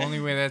 no, the man. only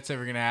way that's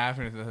ever gonna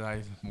happen is that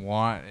I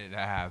want it to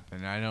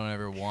happen. I don't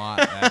ever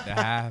want that to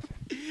happen.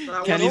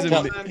 That Kenny's was a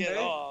all bit- time, Get eh?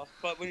 off.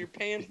 But when you're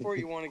paying for it,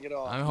 you want to get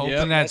off. I'm hoping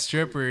Yep. that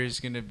stripper is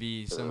gonna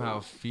be somehow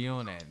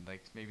feeling it,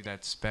 like maybe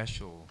that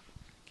special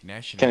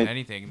connection Can or it-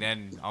 anything.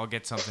 Then I'll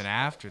get something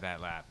after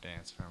that lap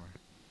dance from her.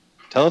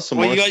 Tell us some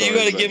Well, more. you got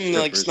stories to about give him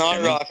like strippers, snot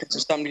Kenny. rockets or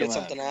something to get Come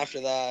on. something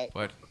after that.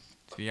 But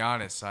to be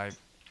honest, I've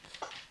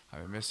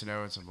been missing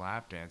out on some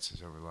lap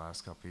dances over the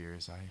last couple of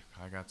years.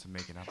 I got some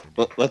making up to do.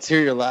 Well, let's hear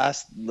your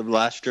last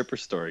stripper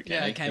story,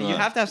 Kenny. Yeah, Kenny, Come you on.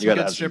 have to have some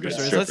gotta good stripper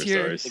stories. Let's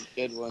hear- It's a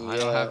good one. I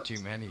don't have too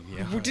many. To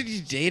be honest. Did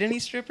you date any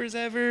strippers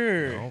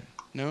ever? or- Nope.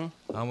 No?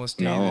 I almost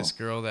dated No. this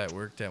girl that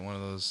worked at one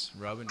of those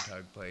rub and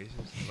tug places,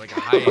 like a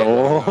high-end one.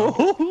 though.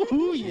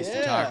 Oh, She used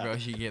to talk about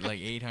she'd get like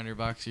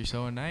 $800 or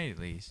so a night at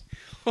least.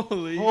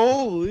 Holy.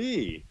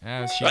 Holy.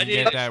 Yeah, she I could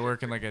did- get that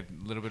working like a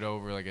little bit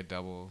over like a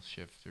double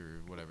shift or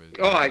whatever.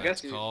 Oh, I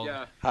that's guess you. called.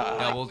 Yeah.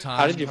 Double time.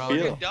 How did you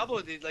probably. feel?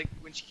 Double, did, like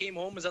when she came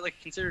home, was that like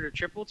considered a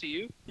triple to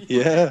you?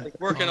 Yeah. Like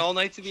working all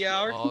night to the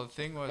hour? Well, the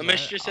thing was, A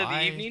mistress of the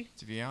I- evening?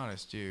 To be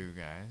honest, too,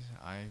 guys,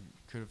 I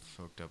could have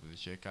hooked up with a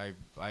chick.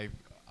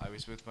 I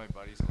was with my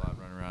buddies a lot,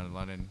 running around in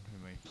London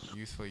in my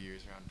youthful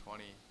years, around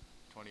 20,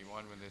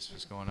 21 when this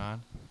was going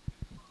on.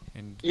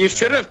 And You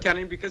should have,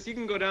 Kenny, because you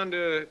can go down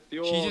to the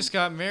old. She just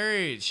got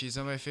married. She's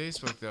on my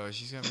Facebook though.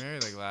 She's got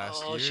married like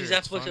last Oh, year. she's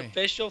It's Netflix funny.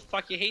 official?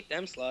 Fuck, you hate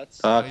them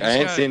sluts. Fuck, You I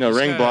ain't just seen a gotta- you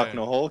ring just block gotta-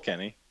 no hole,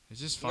 Kenny. It's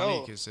just funny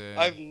No, because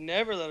I've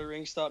never let a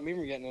ring stop me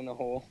from getting in a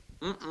hole.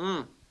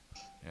 Mm-mm.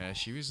 yeah,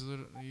 she was a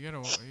little. You gotta.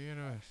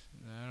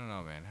 I don't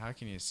know, man. How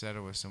can you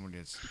settle with somebody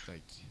that's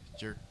like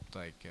jerked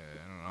like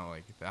I don't know,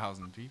 like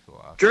 1,000 people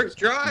off? Jerk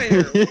dry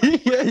here.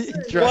 Yeah, you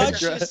Well, tried, that's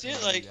tried. just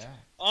it. Like, Yeah.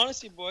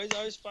 honestly, boys,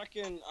 I was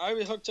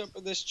hooked up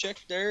with this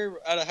chick there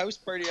at a house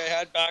party I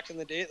had back in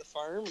the day at the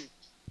farm. And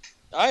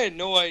I had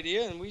no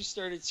idea, and we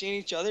started seeing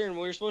each other, and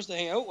we were supposed to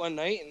hang out one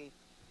night, and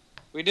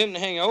we didn't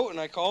hang out, and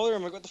I called her,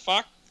 I'm like, what the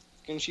fuck?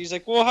 And she's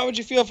like, well, how would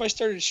you feel if I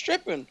started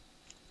stripping?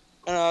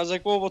 And I was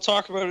like, well, we'll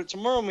talk about it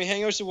tomorrow when we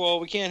hang out. She said, well,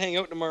 we can't hang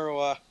out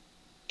tomorrow.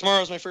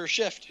 Tomorrow's my first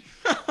shift.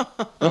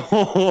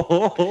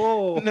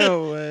 Oh.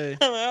 No way.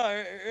 I'm like, all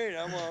right,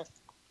 I'm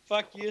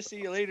fuck you, see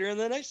you later. And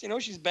then next thing you know,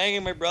 she's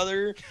banging my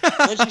brother.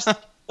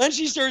 Then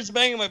she starts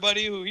banging my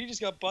buddy, who he just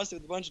got busted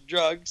with a bunch of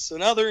drugs. So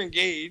now they're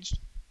engaged.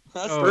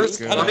 That's Oh, first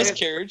God. had a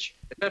miscarriage.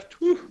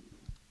 Whew.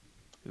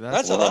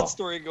 That's how Wow. that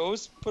story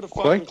goes. Put a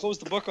fucking Quick. close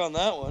the book on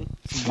that one.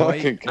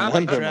 Fucking White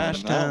conundrum trash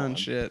on that town one.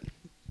 shit.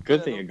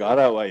 Good thing you got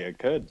out while you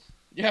could.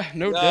 Yeah,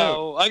 no Yeah, doubt.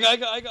 well, I got,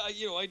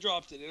 I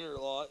dropped it in her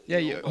a lot. Yeah,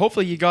 know, you, but-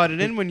 hopefully you got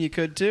it in when you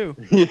could too.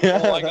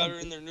 Yeah. Oh, I got her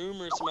in there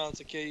numerous amounts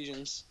of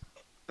occasions.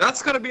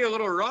 That's gotta be a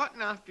little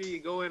rotten after you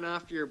go in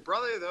after your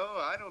brother, though.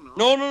 I don't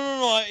know.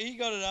 No. He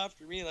got it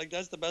after me. Like,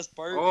 that's the best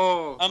part.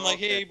 Oh. I'm like,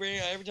 okay. hey, Brady,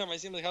 every time I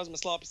see him, like, how's my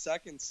sloppy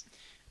seconds?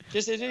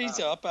 Just, he's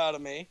up out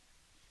of me.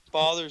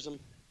 Bothers him.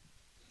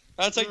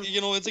 That's like,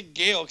 it's like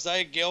Gale, because I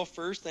had Gale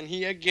first, then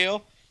he had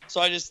Gale.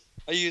 So I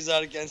use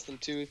that against him,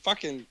 too.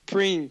 Fucking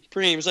preem.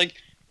 It's like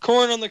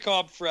corn on the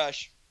cob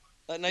fresh.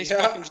 That nice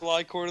Yeah. fucking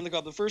July corn on the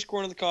cob. The first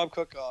corn on the cob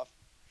cook-off.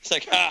 It's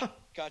like, ha,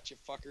 gotcha,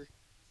 fucker.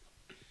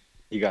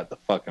 You got the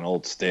fucking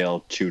old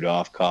stale chewed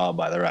off cob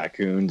by the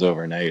raccoons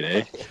overnight,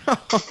 eh?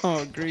 Oh,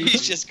 He's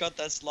grease. just got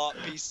that slop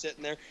piece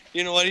sitting there.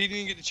 You know what? He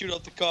didn't get to chew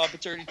off the cob.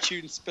 It's already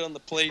chewed and spit on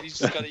the plate. He's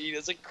just got to eat it.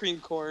 It's like cream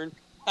corn.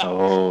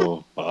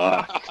 Oh,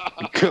 fuck.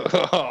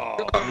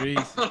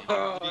 Grease.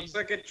 Oh, it's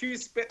like a tree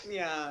spit in the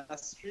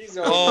ass. Trees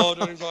are- Oh,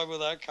 don't even talk about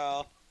that,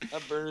 Kyle.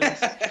 That burns.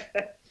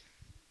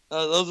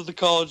 Those are the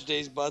college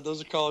days, bud.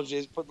 Those are college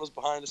days. Putting those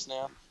behind us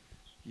now.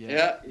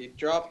 Yeah, you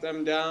drop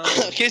them down.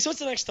 Okay, so what's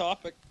the next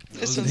topic?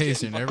 Those one's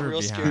days getting are never fucking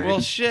real behind. scary.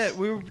 Well,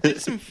 shit,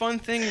 did some fun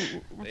thing.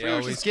 They We were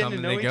always just getting to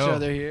come know and each they go.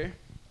 other here.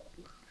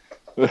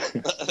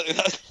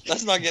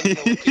 That's not getting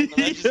no.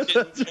 That's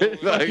just getting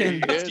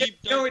Fucking- Let's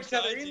keep Know dark each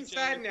other sides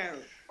inside other.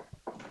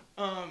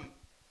 now.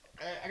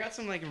 I got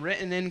some like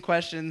written in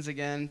questions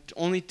again.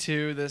 Only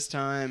 2 this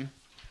time.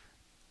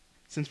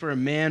 Since we're a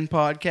man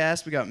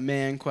podcast, we got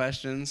man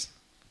questions.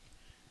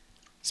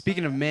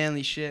 Speaking of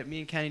manly shit, me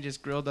and Kenny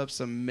just grilled up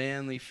some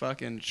manly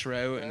fucking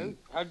trout and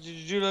How did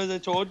you do as I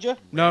told you?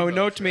 no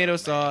Rainbow tomato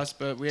trout, man. sauce,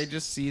 but we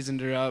just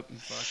seasoned her up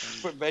and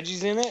fucking Put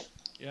veggies in it.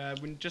 yeah,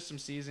 just some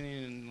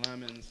seasoning and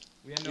lemons.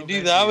 We had no You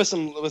do that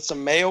veggies. with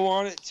some mayo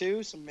on it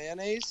too, some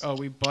mayonnaise. Oh,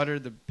 we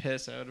buttered the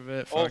piss out of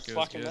it. Oh, Fuck, it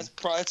was fucking good.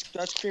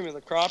 that's cream of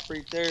the crop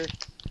right there.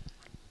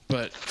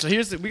 But so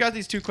we got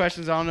these 2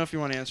 questions. I don't know if you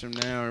want to answer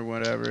them now or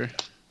whatever.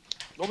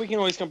 Well, we can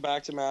always come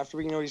back to them after.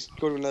 We can always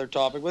go to another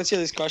topic. Let's hear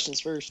these questions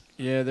first.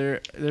 Yeah,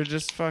 they're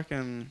just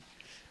fucking.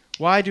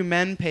 Why do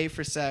men pay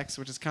for sex?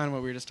 Which is kind of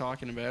what we were just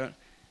talking about.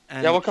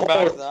 And Yeah, we'll come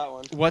back to that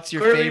one. what's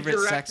your Clearly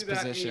favorite sex directed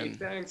at me. position?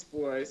 Thanks,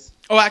 boys.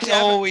 Oh, actually,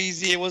 Oh,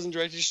 easy. It wasn't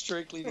directed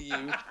strictly to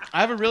you. I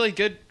have a really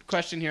good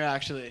question here.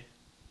 Actually,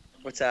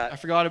 What's I that?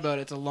 forgot about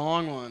it. It's a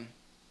long one.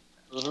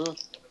 Mm-hmm.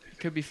 It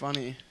could be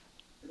funny.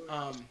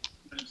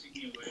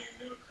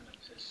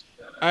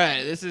 All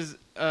right, this is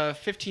a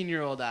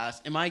 15-year-old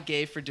asked, "Am I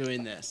gay for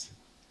doing this?"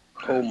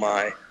 Oh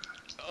my.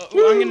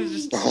 I'm gonna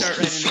just start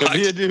right Could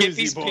be a in. Get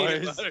these doozy,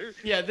 peanut boys. butter.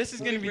 Yeah, this is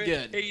gonna be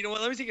good. Hey, you know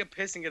what? Let me take a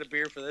piss and get a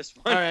beer for this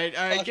one. All right,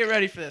 get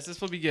ready for this. This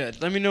will be good.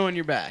 Let me know when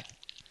you're back.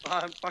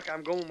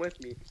 I'm going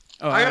with me.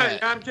 Oh, all I got right.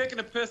 it. I'm taking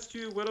a piss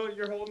too. Whittle,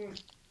 you're holding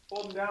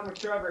down with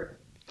Trevor.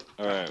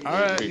 All right. All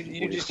right.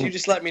 You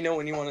just let me know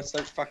when you want to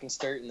start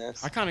starting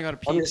this. I kind of got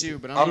a I'm pee just- too,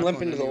 but I'm I'm not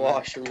limping going to the anywhere.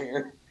 washroom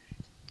here.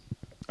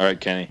 All right,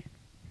 Kenny.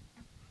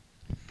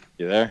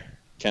 You there,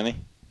 Kenny?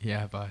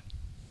 Yeah, bud.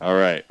 All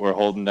right, we're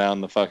holding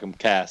down the fucking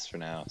cast for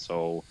now.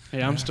 So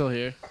Hey, I'm still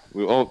here.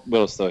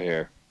 Will's still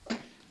here.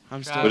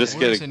 I'm still. God, We'll just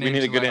what get is a- an we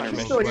need a good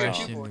intellectual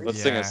intermission now. question?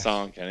 Let's sing Yeah. a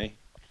song, Kenny.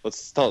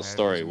 Let's tell a Yeah,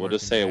 story. it was We'll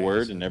just working say a day,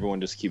 word, so- and everyone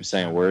just keeps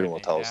saying a word, and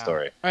we'll tell a Yeah.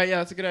 story. All right, yeah,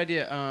 that's a good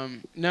idea.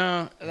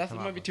 No, that Come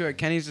might on, be too hard.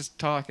 Kenny's just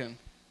talking.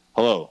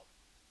 Hello.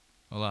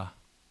 Hola.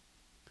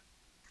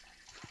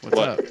 What's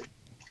What? up?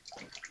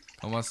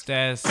 ¿Cómo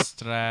estás,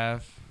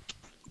 Trav?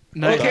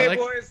 Nice. Okay, I like-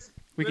 boys.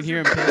 we can hear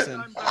him listen,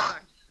 pissing. I'm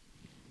back.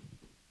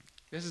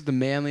 This is the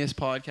manliest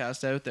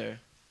podcast out there.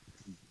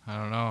 I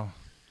don't know.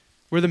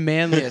 We're the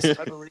manliest,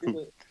 I believe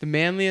it. the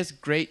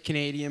manliest great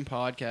Canadian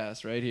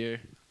podcast right here.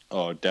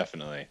 Oh,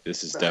 definitely.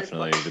 This is Very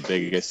definitely the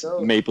biggest so.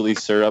 maple leaf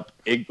syrup,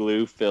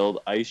 igloo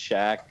filled ice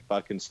shack,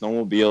 fucking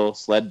snowmobile,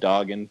 sled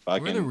dogging, We're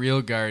the fucking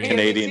real guardians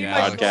Canadian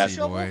of the galaxy,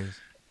 podcast. boys.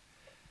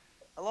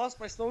 I lost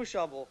my snow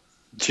shovel.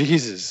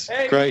 Jesus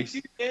Hey, Christ.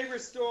 your neighbor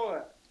stole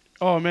it.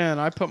 Oh man,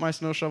 I put my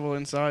snow shovel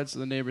inside so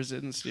the neighbors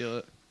didn't steal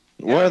it.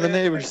 Why are the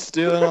man. neighbors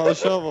stealing all the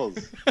shovels?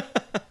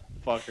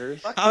 Fuckers.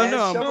 Fuck, I don't man,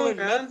 know, I'm- shoveling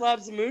man. Meth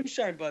Labs of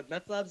Moonshine, bud.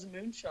 Meth Labs of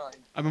Moonshine.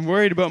 I've been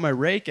worried about my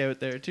rake out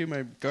there too.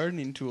 My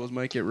gardening tools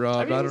might get robbed.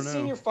 I I've don't even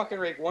seen know. your fucking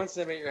rake once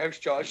I'm at your house,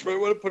 Josh. You might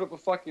want to put up a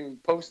fucking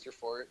poster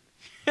for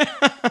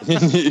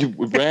it.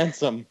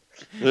 Ransom.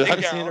 I've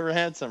Yeah. seen a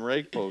ransom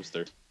rake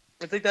poster.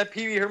 It's like that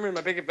Pee Wee Herman,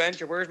 My Big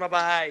Adventure. Where's my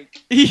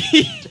bike?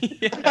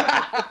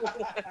 Yeah.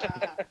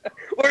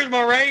 Where's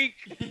my rake?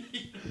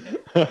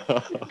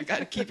 I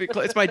gotta keep it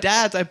close. It's my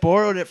dad's. I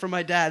borrowed it from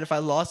my dad. If I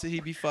lost it,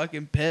 he'd be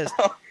fucking pissed.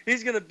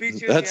 He's gonna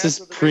beat you. That's in his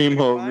the ass with a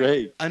primo rake.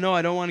 rake. I know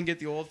I don't want to get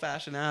the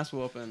old-fashioned ass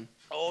whooping.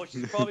 Oh,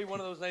 she's probably one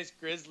of those nice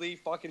grizzly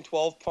fucking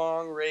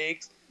 12-prong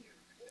rakes.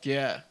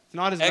 Yeah, it's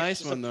not his Extra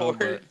nice one though,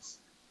 but supports.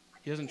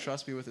 he doesn't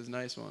trust me with his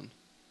nice one.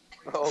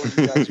 Oh,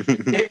 you guys are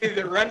Maybe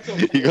the rental.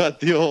 You got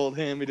the old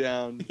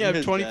hand-me-down. Yeah,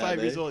 I'm 25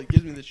 years old. He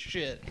gives me the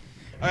shit.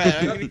 All right,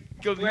 I'm gonna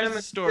go Wait a use the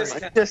minute, story. this-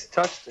 I just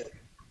touched it.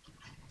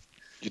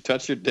 You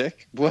touch your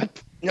dick?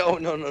 What? No.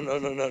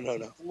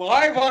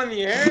 Live on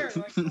the air.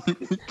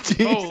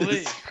 Jesus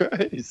Holy.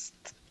 Christ.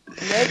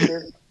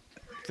 Never.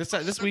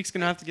 This week's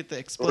gonna have to get the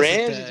explicit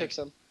Ramsey tag. took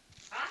some.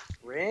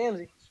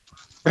 Ramsey.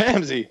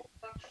 Ramsey.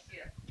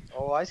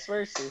 Oh, I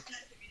swear, Sue.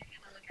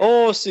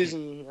 Oh,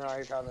 Susan and I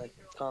are having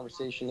a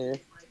conversation here.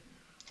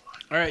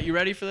 All right, you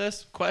ready for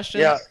this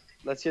question? Yeah,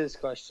 let's hear this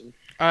question.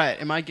 All right,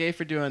 am I gay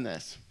for doing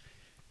this?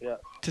 Yeah.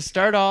 To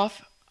start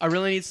off, I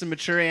really need some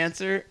mature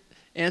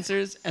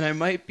answers, and I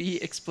might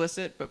be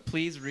explicit, but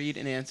please read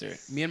an answer.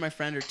 Me and my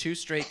friend are 2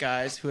 straight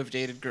guys who have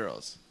dated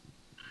girls.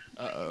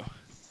 Uh-oh.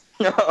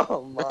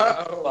 Oh my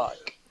Uh-oh.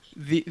 fuck.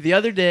 The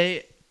other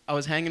day, I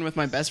was hanging with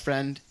my best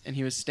friend, and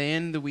he was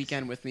staying the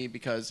weekend with me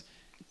because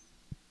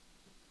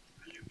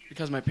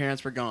my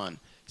parents were gone.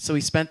 So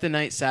we spent the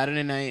night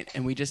Saturday night,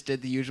 and we just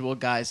did the usual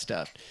guy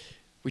stuff.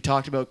 We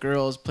talked about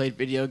girls, played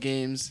video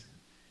games.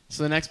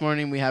 So the next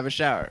morning, we have a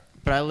shower.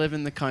 But I live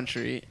in the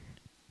country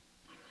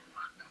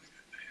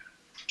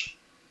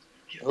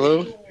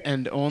Hello?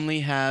 and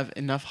only have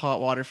enough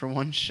hot water for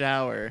 1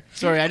 shower.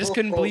 Sorry, I just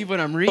couldn't believe what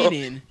I'm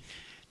reading.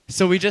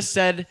 So we just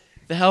said,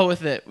 the hell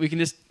with it. We can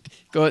just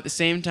go at the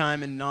same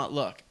time and not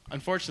look.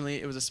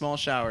 Unfortunately, it was a small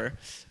shower.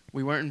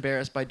 We weren't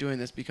embarrassed by doing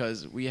this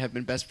because we have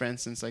been best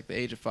friends since like the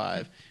age of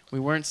 5. We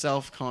weren't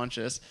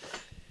self-conscious.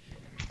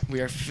 We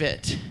are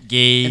fit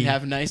Gay. and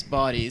have nice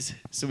bodies,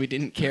 so we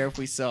didn't care if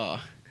we saw.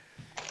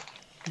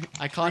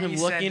 I caught him 3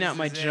 looking at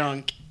my sentences in.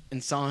 junk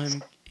and saw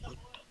him,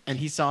 and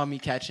he saw me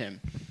catch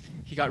him.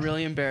 He got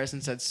really embarrassed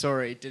and said,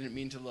 "Sorry, didn't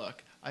mean to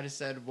look." I just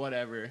said,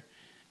 "Whatever."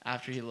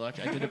 After he looked,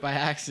 I did it by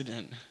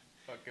accident.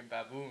 Fucking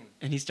baboon.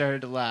 And he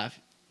started to laugh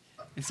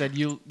and said,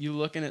 "You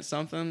looking at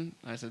something?"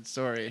 I said,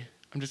 "Sorry,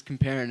 I'm just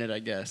comparing it, I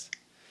guess."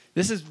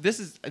 This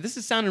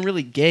is sounding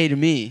really gay to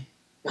me.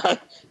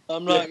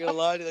 I'm not gonna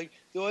lie to you. Like,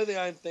 the only thing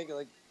I'm thinking,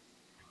 like,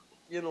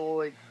 you know,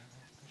 like,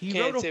 He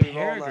can't wrote say a we've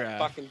all not paragraph.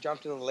 fucking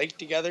jumped in the lake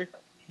together,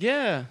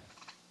 Yeah.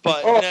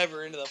 but Oh.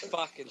 never into the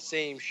fucking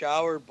same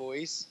shower,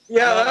 boys.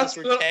 Yeah, Not that's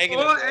unless we're tagging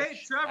it, hey,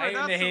 bitch. Trevor, I even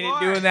that's a hated lie.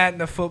 doing that in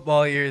the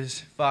football years.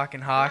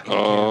 Fucking hockey. too.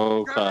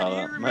 Oh, Trevor, do Kyle, you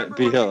that remember might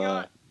be when we a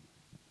got-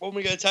 When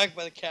we got attacked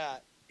by the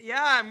cat.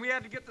 Yeah, and we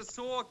had to get the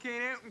soul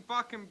cane out and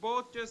fucking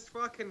both just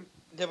fucking.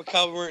 Yeah, but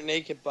Kyle, we weren't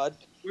naked, bud.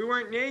 We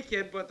weren't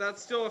naked, but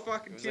that's still a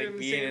fucking It was two like in the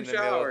being same in the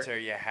shower.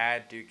 military. You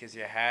had to, because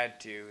you had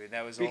to, and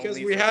that was Because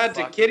only we for had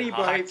to fucking kitty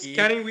bites. hockey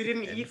Kenny, we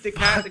didn't and eat the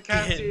cat. The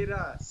cat fucking ate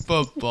us.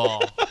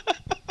 football.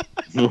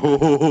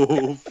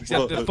 No.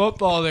 Except the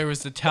football, there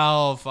was the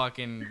towel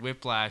fucking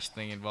whiplash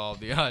thing involved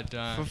the odd For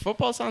time.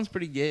 football sounds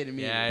pretty gay to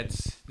me. Yeah,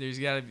 there's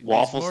gotta be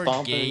Waffle there's more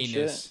stomping and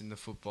gayness shit. in the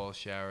football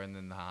shower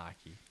than the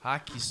hockey.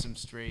 Hockey's some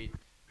straight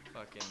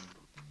fucking.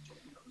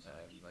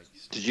 Like,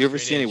 Did you ever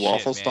see any straight edge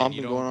waffle shit, man. You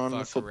stomping don't going on in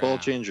the fuck football around.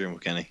 change room,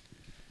 Kenny?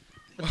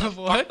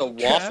 What? The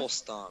waffle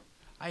stomp.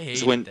 I hate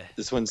It's when that.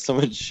 it's when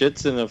someone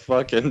shits in a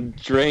fucking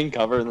drain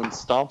cover and then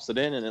stomps it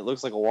in, and it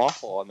looks like a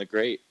waffle on the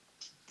grate.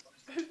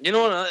 You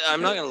know what?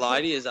 I'm not gonna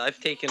lie to you. Is I've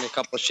taken a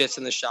couple shits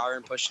in the shower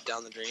and pushed it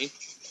down the drain.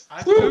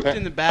 I pooped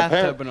in the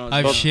bathtub when I was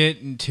I've young. shit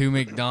in 2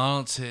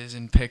 McDonald's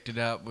and picked it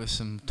up with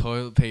some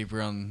toilet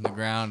paper on the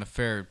ground, a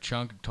fair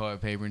chunk of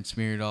toilet paper, and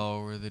smeared all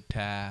over the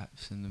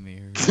taps and the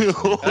mirrors.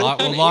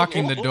 We're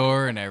locking the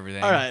door and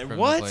everything. All right, from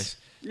what? The place.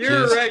 You're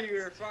Just- a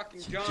regular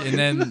fucking John. And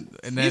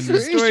then These are the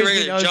He's stories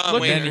regular that I was John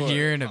looking then Wayne. for.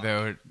 hearing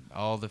about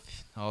all the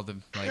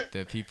like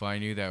the people I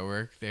knew that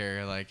worked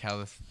there, like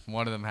how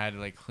one of them had to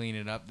like clean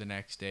it up the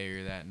next day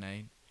or that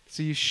night.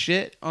 So you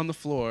shit on the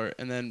floor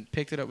and then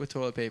picked it up with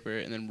toilet paper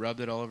and then rubbed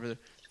it all over the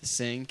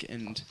sink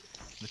and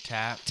The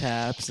tap.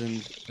 taps and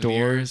The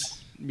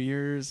doors,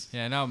 mirrors.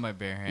 Yeah, not with my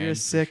bare hands. You're a for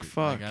sick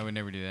sure. Like, fuck. I would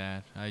never do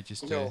that. I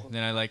just No.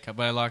 then but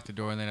I locked the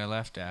door and then I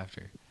left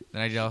after.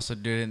 Then I also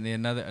did it in the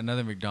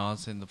another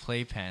McDonald's in the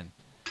playpen.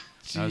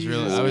 I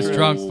was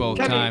drunk both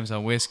Kenny, times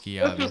on whiskey,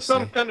 That's just obviously.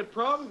 some kind of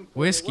problem. for you,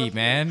 Whiskey, wasn't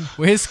man.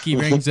 Whiskey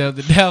brings out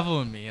the devil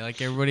in me, like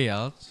everybody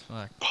else.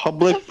 Fuck.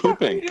 Public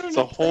pooping. doing It's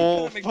a at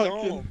whole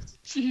McDonald's? fucking.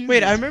 Jesus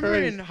Wait, I remember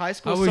Christ. in high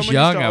school. I was someone used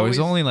young. to I was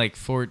always- only like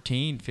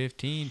 14,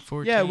 15,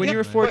 14. Yeah, when you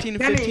were man. 14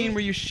 and Kenny- 15, were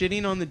you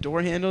shitting on the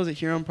door handles at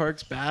Huron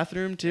Park's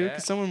bathroom too? Yeah.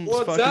 Because someone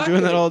was Well, fucking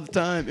doing that exactly. all the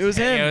time. It was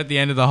Hang out him. at the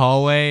end of the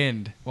hallway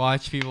and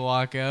watch people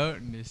walk out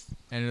and just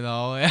enter the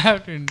hallway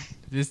after. And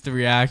just the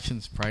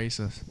reaction's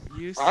priceless.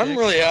 You I'm sick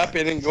really fuck. happy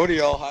I didn't go to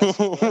y'all high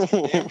school. That's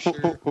for damn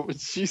sure.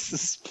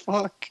 Jesus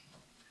fuck.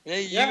 Yeah,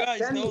 you Yeah, guys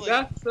Kenny, know, like,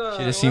 that's, Should have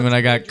know, seen when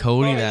I got that's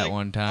Cody probably, that like,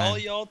 one all time.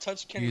 y'all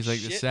touched He Kenny's was like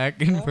the shit,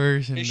 second you know?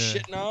 person His to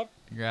shitting up.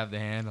 grab the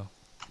handle.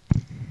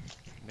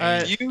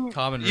 You,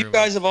 Common you room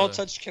guys have all for the-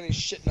 touched Kenny's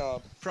shit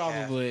knob.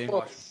 Probably.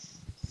 Oh,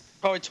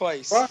 Probably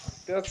twice. fuck,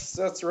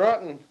 that's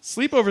rotten.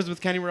 Sleepovers with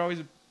Kenny were always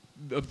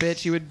a bitch.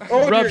 He would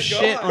Oh, rub dear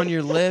shit God. on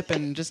your lip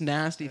and just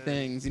nasty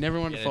things. You never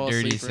wanted to Get a fall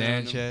dirty asleep around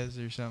him. Sanchez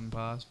or something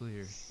possibly,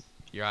 or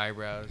your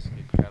eyebrows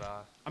get cut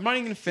off. I'm not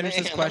even gonna finish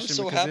Man, this question I'm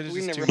so because happy it is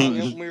we just never too hung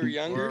much. out when we were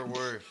younger. Or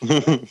worse.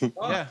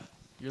 Yeah,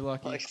 you're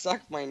lucky. Like,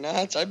 suck my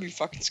nuts. I'd be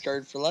fucking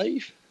scared for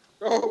life.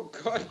 Oh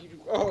god,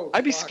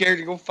 I'd be fuck. scared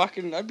to go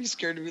fucking. I'd be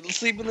scared to be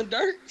sleep in the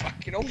dark.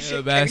 Fucking oh You know, shit.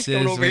 the best Kenny's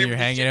coming is over when here you're with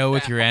his hanging shit out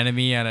with back. your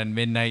enemy on a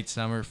midnight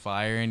summer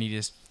fire and you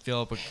just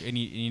fill up and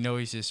you know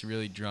he's just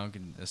really drunk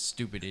and a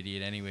stupid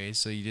idiot anyway,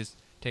 so you just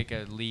take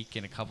a leak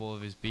in a couple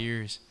of his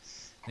beers.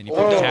 Then you put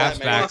Oh, the caps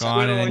man, back that's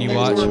on and then you good.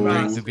 watch him Poor drink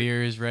the bastard.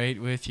 beers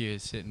right with you,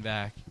 sitting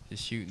back,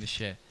 just shooting the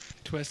shit.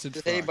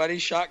 Twisted Hey, fuck. buddy,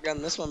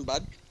 shotgun this one,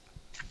 bud.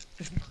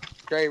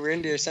 Drive her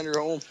into send her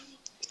home.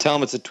 Tell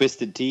him it's a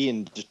twisted tea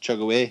and just chug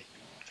away.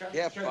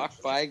 Yeah,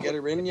 fuck, bye, get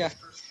her in ya.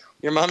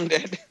 Your mom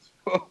dead.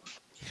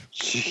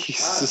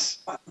 Jesus.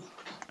 All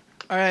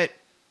right,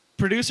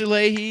 producer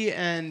Leahy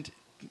and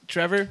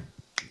Trevor,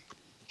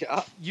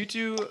 Yeah. you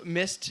two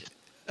missed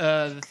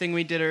the thing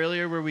we did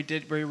earlier where we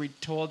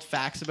told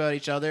facts about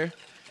each other.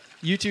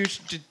 You two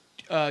should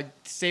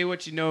say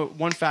what you know,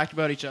 one fact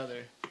about each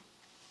other.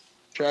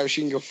 Travis,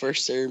 you can go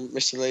first there,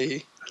 Mr.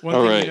 Leahy. One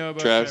All thing right, you know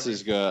about Travis Trevor.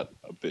 has got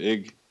a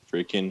big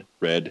freaking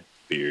red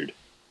beard.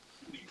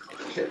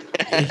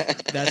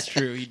 That's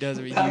true. He does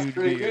have a huge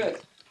beard.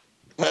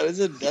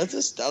 That's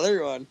a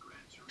stellar one.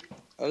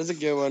 That is a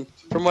good one.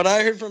 From what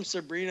I heard from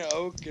Sabrina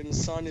Oak and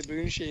Sonia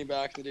Boonshane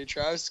back in the day,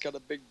 Travis has got a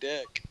big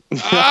dick.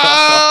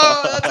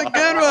 Oh, that's a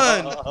good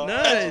one.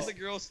 That's Nice. what the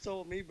girls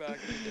told me back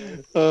in the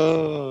day.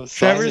 Oh,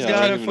 Trevor's Sonia, I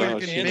got don't a even know how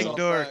fucking she big knows.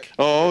 dork.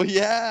 Oh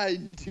yeah, I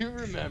do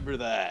remember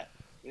that.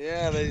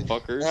 Yeah, they.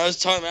 Fuckers. And I was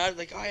telling them,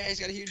 like, oh yeah, he's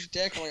got a huge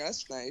dick. I'm like,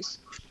 that's nice.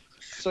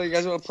 So you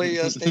guys want to play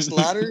Snakes and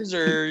Ladders,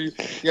 or you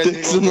guys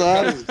need Snakes to and go work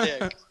on Ladders.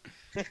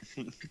 his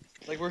dick?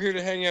 Like, we're here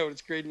to hang out.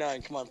 It's grade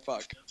 9. Come on,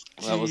 fuck.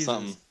 That was Jesus.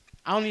 something.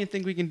 I don't even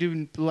think we can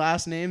do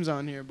last names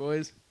on here,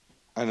 boys.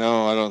 I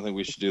know. I don't think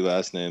we should do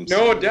last names.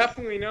 No,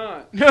 definitely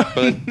not. No,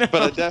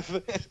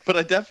 But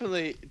I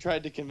definitely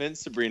tried to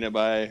convince Sabrina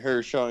by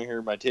her showing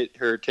her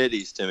her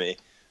titties to me,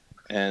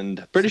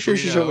 and pretty sure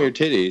she showed me her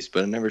titties,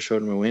 but I never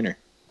showed her my wiener.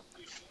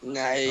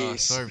 Nice. Oh,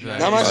 sorry for that.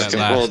 Not much- Fucking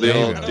Last pull the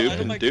name. old I dupe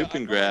know my and dupe co- and I know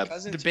my grab.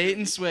 cousin the bait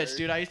and too. switch,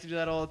 dude. I used to do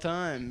that all the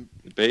time.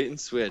 Bait and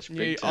switch.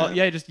 Big time.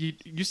 Yeah, just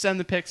you send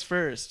the pics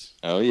first.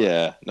 Oh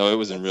yeah. No, it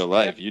was in real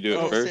life. You do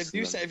it No, first. If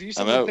you I'm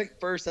send the out. pic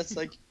first, that's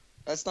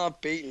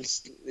not baiting.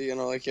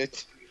 Like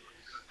it.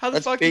 How the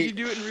That's fuck bait. did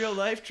you do it in real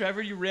life,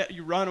 Trevor? You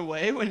run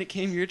away when it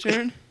came your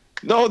turn?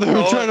 No, they were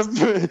No, trying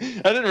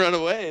to. I didn't run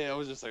away. I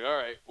was just like, all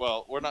right,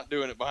 well, we're not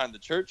doing it behind the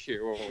church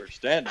here where we're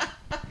standing.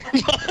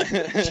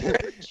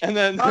 And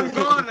then. I'm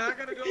gone. I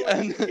gotta go.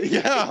 And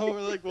yeah,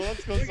 we're like, well,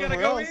 let's go We gotta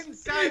somewhere go else.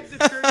 inside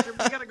the church, and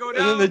we gotta go And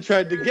down. then they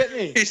tried to get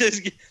me. He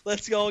says,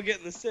 "Let's all get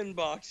in the sin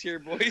box here,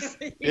 boys.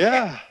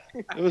 Yeah,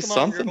 it was Come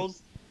on, something.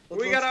 girls.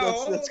 We gotta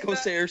Let's go hold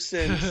say our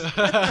sins.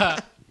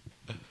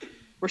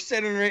 We're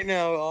sitting right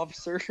now,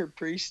 officer or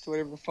priest,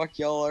 whatever the fuck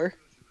y'all are.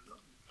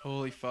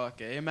 Holy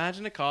fuck, eh?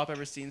 Imagine a cop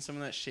ever seen some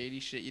of that shady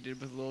shit you did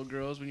with little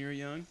girls when you were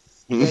young.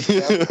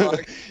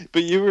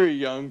 But you were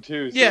young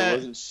too, so Yeah. it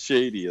wasn't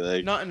shady.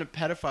 Like, Not in a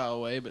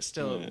pedophile way, but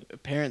still, Yeah.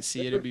 if parents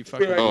see it, it'd be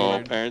fucking oh,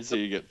 weird. parents say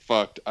you get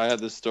fucked. I had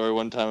this story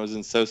one time. I was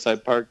in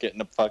Southside Park getting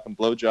a fucking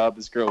blowjob.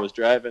 This girl was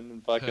driving,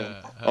 and fucking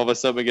all of a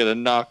sudden we get a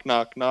knock,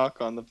 knock,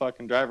 knock on the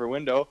fucking driver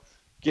window.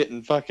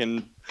 Getting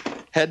fucking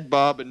head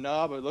bob and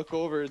knob. I look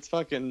over, it's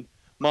fucking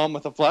mom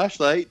with a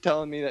flashlight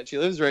telling me that she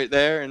lives right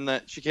there and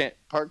that she can't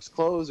park's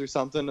closed or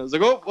something. I was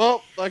like, oh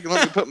well, fucking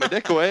let me put my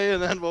dick away,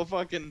 and then we'll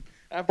fucking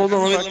after Hold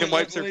on, she let me- fucking let me-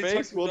 wipes her let me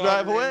face, fucking we'll dog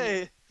drive ring.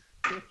 away.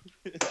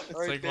 It's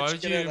Alright, like, bitch, why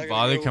would get you out, I even gotta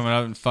bother go. coming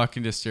out and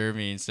fucking disturb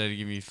me instead of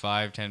giving me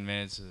 5-10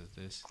 minutes of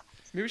this?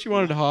 Maybe she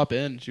wanted to hop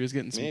in. She was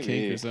getting some Maybe.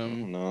 kink or I something.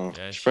 don't know.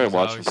 Yeah, She's she's probably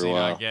watching for obviously a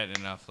while. not getting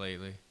enough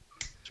lately.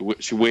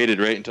 She waited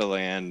right until the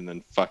end and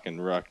then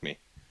fucking rocked me.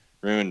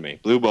 Ruined me.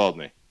 Blue balled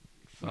me.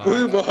 Fuck.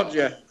 Blue balled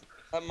ya.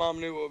 That mom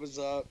knew what was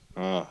up.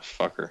 Oh,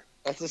 fucker.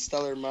 That's a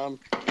stellar mom.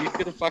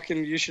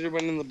 You should have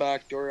went in the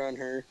back door on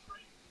her.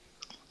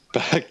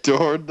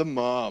 Backdoored the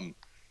mom.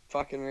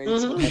 Fucking right.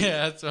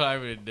 Yeah, that's what I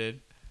would have did.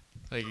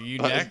 Like, are you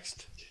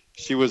next?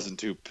 She wasn't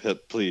too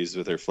pleased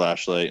with her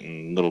flashlight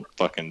and little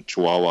fucking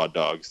chihuahua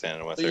dog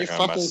standing with So you her. I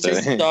fucking must take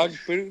the say. dog,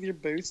 put it with your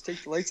boots,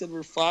 take the lights out of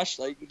her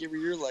flashlight, and give her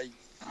your light.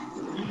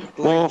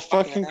 Well, Like,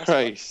 fucking asshole.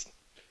 Christ.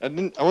 I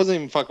wasn't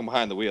even fucking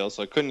behind the wheel,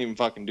 so I couldn't even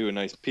fucking do a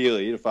nice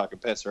peely to fucking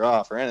piss her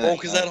off or anything. Oh,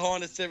 because that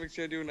Honda Civic's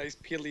gonna do a nice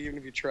peely even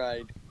if you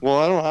tried. Well,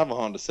 I don't have a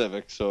Honda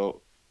Civic,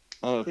 so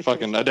I doubt they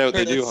Or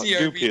do that do CRV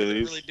didn't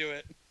peelies. really do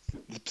it.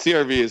 The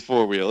CRV is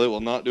 4-wheel. It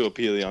will not do a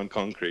peely on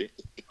concrete.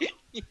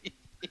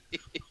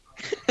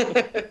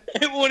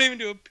 It won't even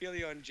do a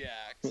peely on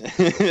jacks.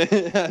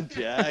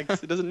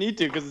 Jax. It doesn't need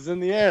to because it's in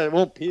the air. It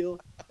won't peel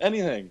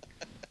anything.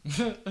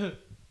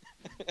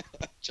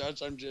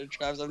 Josh,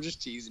 Travis, I'm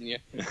just teasing you.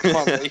 Come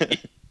on, lady.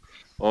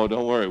 Oh,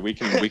 don't worry. We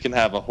can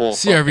have a whole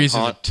CRVs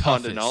are the fucking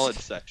Honda toughest. knowledge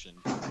section.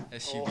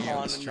 SUV Oh, on the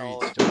Honda streets.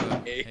 knowledge.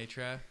 dog. Hey. Hey,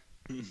 Trav.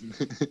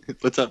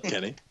 What's up,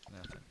 Kenny?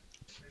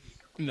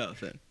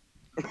 Nothing.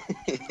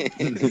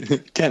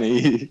 Nothing.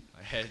 Kenny.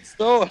 My head's.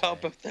 So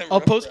help if them I'll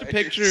Rough post a Riders.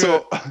 picture.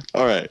 So,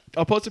 all right.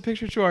 I'll post a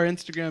picture to our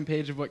Instagram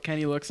page of what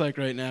Kenny looks like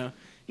right now.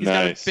 He's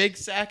Nice. got a big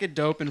sack of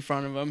dope in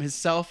front of him, his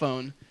cell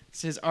phone,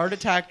 his Art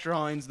Attack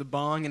drawings, the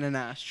bong, and an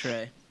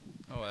ashtray.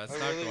 Oh, that's I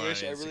not really going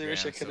wish- on I really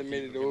wish I Instagram, could have so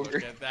made it people can over.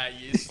 Look at that,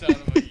 you son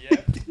of a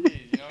yep. Jeez,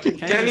 you know what I mean? Kenny's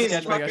Kenny's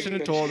sketchbook. I should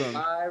have told him.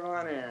 Live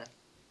on air.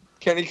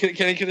 Kenny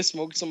could have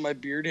smoked some of my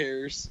beard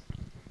hairs.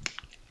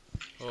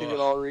 Get it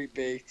Oh, all right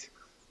baked.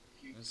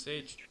 let's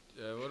say,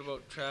 what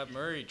about Trav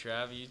Murray?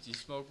 Trav, you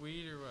smoke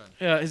weed or what?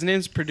 Yeah, his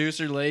name's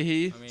Producer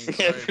Leahy. I mean,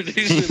 Yeah, sorry.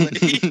 producer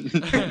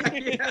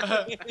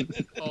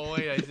Oh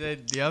wait, I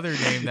said the other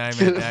name that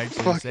I meant to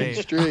actually Fucking say.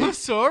 straight. I'm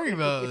sorry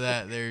about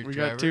that, there, We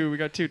Trevor. got two. We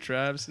got two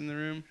Travs in the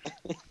room.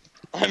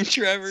 I'm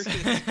Trevor.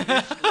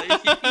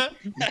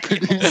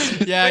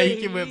 Yeah,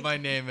 you can whip my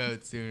name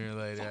out sooner or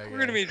later. I We're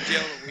gonna be in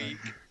jail a week.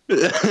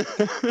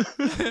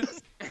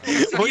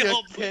 Oh, you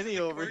Y'all got Kenny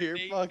over court here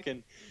date.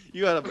 fucking.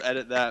 You gotta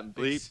edit that and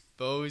bleep.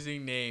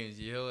 Exposing names.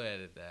 You'll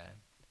edit that.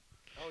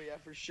 Oh yeah,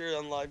 for sure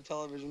on live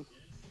television.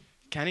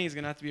 Kenny's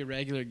gonna have to be a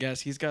regular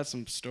guest. He's got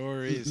some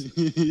stories.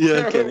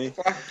 Yeah, Kenny.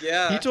 Fuck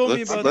yeah. He told me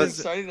Let's- about I'm let's- this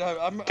excited.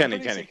 I'm Kenny, pretty Kenny.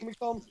 excited. Can we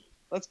call him?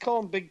 Let's call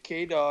him Big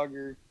K Dog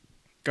or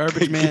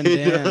garbage man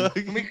Dan.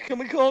 can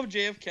we call him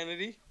JF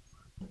Kennedy?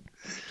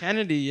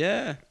 Kennedy.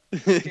 Yeah.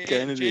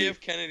 Kennedy. JF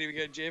Kennedy. We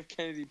got JF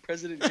Kennedy,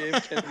 President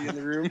JF Kennedy in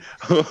the room.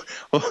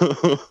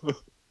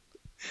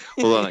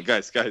 Hold on,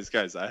 guys.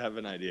 I have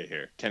an idea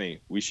here. Kenny,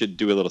 we should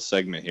do a little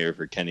segment here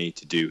for Kenny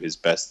to do his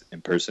best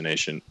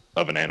impersonation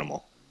of an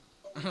animal.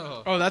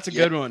 Oh, that's a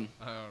good one.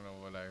 I don't know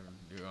what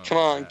I'm doing. Come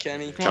on,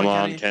 Kenny. Come Come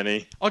on, on,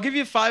 Kenny. I'll give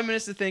you 5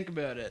 minutes to think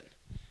about it.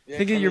 Yeah,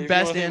 Think of Kenny, your if you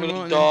best wanna think about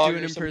animal a and then dog do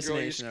an or some girl you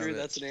impersonation of screwed, it.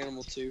 That's an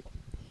animal too.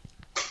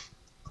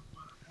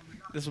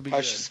 This will be I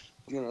good. just,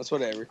 it's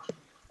whatever.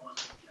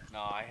 No,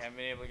 I haven't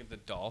been able to get the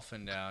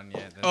dolphin down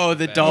yet. That's Oh,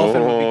 the best.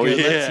 dolphin would Oh, be good.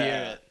 yeah. Let's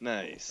hear it.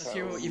 Nice. Let's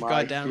hear what Oh you've my,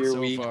 got down here so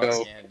we far.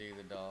 go. I can't do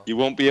the dolphin. You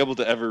won't be able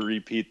to ever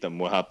repeat them.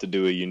 We'll have to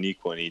do a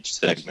unique one each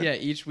segment. Yeah,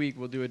 each week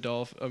we'll do a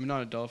dolphin.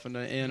 Not a dolphin,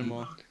 an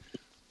animal. I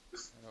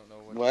don't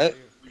know What?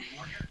 to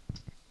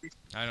do.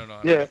 I don't know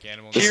how Yeah. to make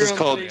animals. This Here is on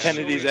called today's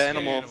Kennedy's show is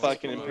animal animals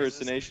fucking noises.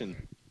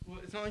 impersonation. Well,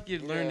 it's not like you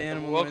learned Yeah,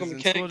 animal welcome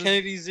noises to in school, just-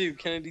 Kennedy Zoo.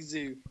 Kennedy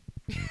Zoo.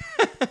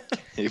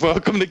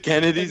 Welcome to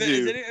Kennedy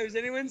Zoo. Has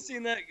anyone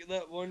seen that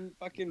one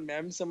fucking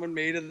meme someone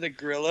made of the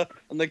gorilla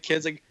and the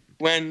kids like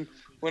when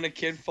a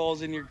kid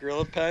falls in your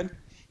gorilla pen?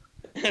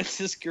 And it's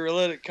this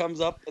gorilla that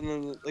comes up and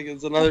then like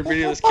it's another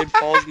video. This kid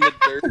falls in the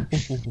dirt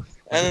and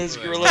then this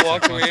gorilla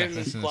walks away and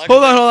this black.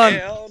 Hold on.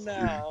 Hell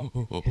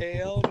no!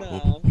 Hell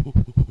no!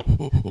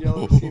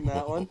 Y'all ever seen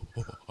that one?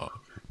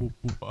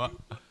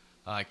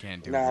 I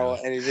can't do No,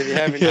 it. and if you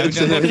haven't, I've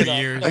done that look for it up.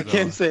 years. I though.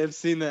 can't say I've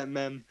seen that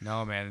meme.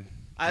 No, man.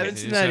 I haven't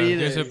seen There's that either.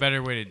 There's a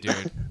better way to do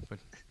it, but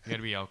you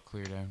gotta be all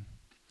clear down.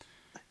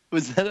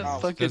 Was that a No,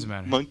 doesn't fucking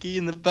matter. monkey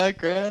in the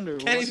background? Or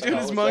Kenny's what? doing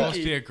the his hell was Supposed to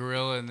monkey. be a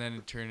gorilla and then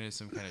it turned into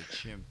some kind of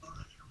chimp.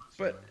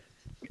 But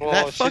Oh,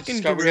 that shit, fucking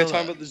Scott, we were gorilla.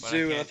 talking about the But I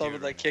zoo, and I can't thought do about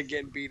it that right kid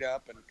getting beat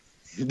up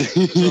and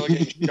the gorilla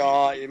getting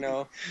shot. You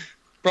know,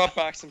 brought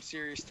back some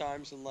serious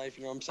times in life.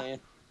 You know what I'm saying?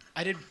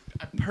 I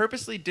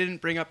purposely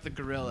didn't bring up the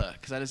gorilla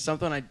because that is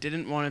something I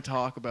didn't want to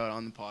talk about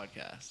on the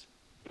podcast.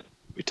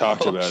 We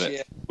talked Oh, about it.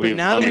 shit. But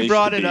now that we unleashed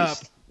brought the it up,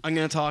 beast. I'm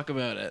gonna talk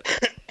about it.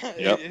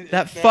 Yep.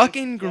 That It's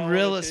fucking now on the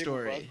gorilla table,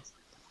 story.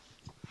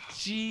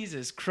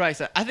 Jesus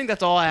Christ! I think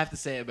that's all I have to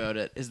say about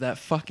it. Is that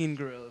fucking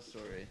gorilla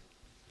story?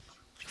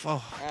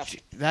 Oh,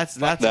 that's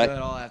that. about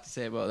all I have to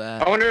say about I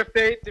that. wonder if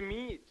they ate the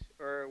meat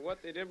or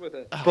what they did with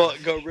it. Oh,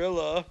 But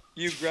gorilla,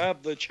 you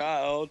grabbed the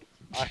child.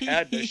 I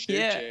had to shoot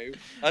Yeah. you.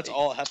 That's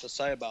all I have to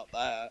say about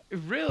that.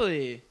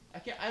 Really?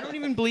 I don't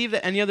even believe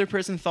that any other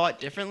person thought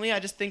differently. I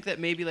just think that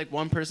maybe like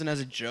one person as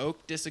a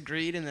joke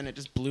disagreed and then it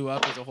just blew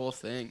up as a whole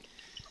thing.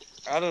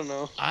 I don't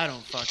know. I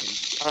don't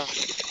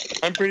fucking.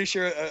 I'm pretty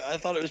sure. I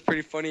thought it was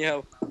pretty funny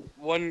how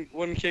one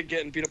kid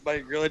getting beat up by a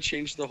gorilla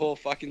changed the whole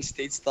fucking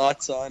state's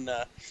thoughts on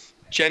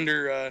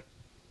gender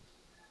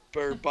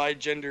or by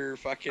gender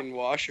fucking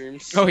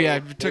washrooms. Oh, yeah,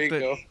 So, took there you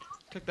go.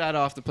 Took that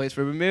off the place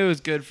for me. Maybe it was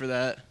good for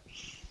that.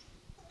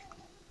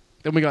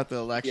 Then we got the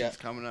elections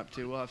coming up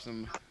too. We'll have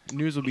some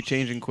news. Will be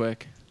changing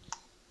quick.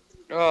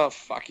 Oh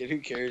fuck it, who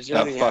cares? That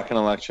Everything fucking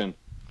election.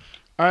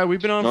 All right,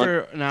 we've been on No. for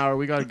an hour.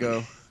 We gotta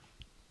go.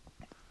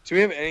 Do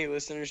we have any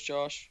listeners,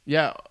 Josh?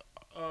 Yeah,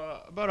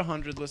 about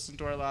 100 listened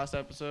to our last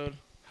episode.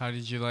 How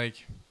did you like?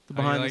 The How do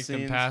behind you the like them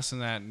scenes. passing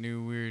that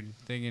new weird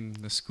thing in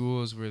the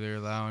schools where they're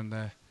allowing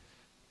the.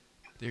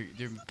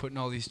 They're putting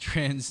all these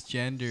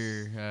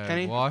transgender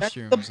Kenny?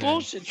 washrooms. The in.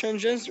 bullshit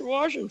transgender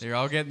washrooms. They're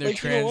all getting their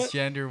Like, you know what?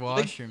 transgender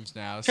Like, washrooms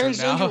now. So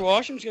Transgender now,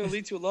 washrooms gonna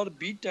lead to a lot of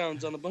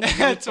beatdowns on a bunch of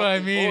that's what I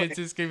fucking mean. boys. It's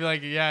just gonna be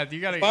like, yeah,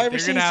 you gotta. If I ever They're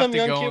seen gonna have some to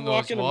young go kid in those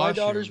walk into my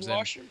daughter's washrooms. and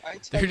washroom, I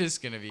tell They're you,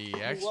 just gonna be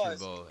was.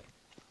 execrable.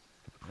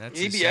 That's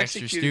He'd just be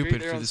extra executed right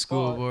stupid there for on the the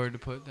school spot. board to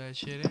put that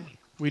shit in.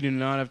 We do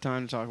not have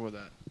time to talk about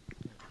that.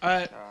 All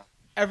right,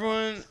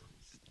 everyone,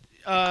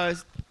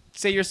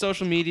 say your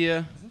social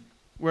media,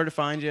 where to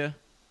find you.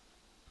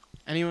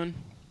 Anyone?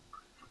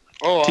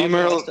 Oh, Team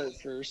I'll Earl- start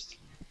first.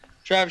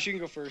 Travis, you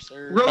can go first.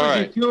 Or,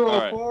 right,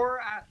 Rosie204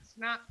 at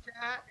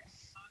Snapchat.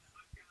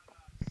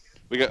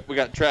 We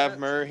got Trav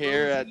Murr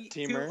here at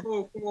Team Murr.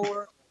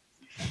 204.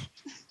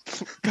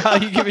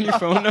 Kyle, you giving your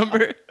phone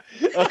number?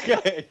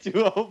 Okay,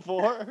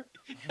 204.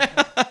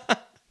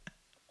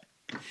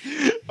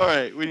 All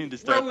right, we need to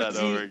start that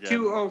over again.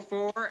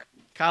 204.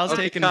 Kyle's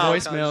Okay, taking Kyle,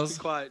 just voicemails.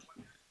 be quiet.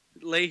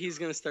 Leahy's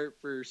gonna start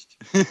first.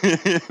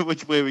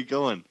 Which way are we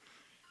going?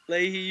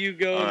 Leahy, you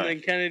go, All and right.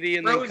 then Kennedy,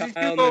 and then Rosie204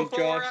 Kyle, and then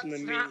Josh, at and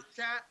then me.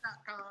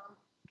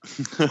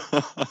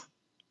 Snapchat.com.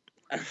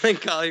 I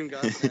think Kyle even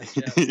got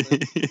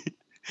Snapchat.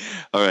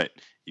 All right,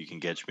 you can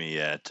catch me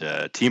at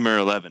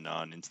Teamer11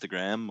 on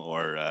Instagram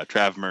or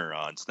Travmer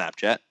on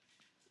Snapchat.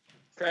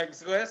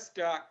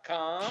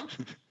 Craigslist.com.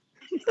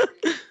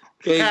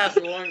 Okay,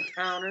 Casual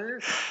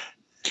encounters.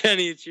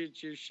 Kenny, it's your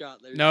shot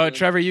there. No, son.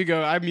 Trevor, you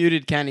go. I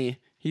muted Kenny.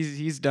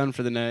 He's done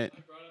for the night.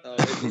 Oh,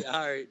 yeah,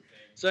 all right.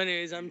 So,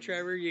 anyways, I'm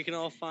Trevor. You can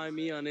all find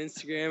me on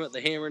Instagram at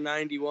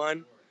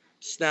thehammer91,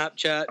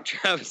 Snapchat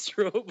Travis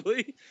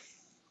Robley,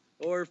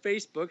 or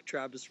Facebook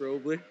Travis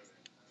Robley.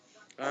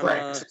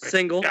 I'm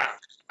single.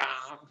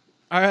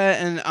 All right,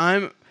 and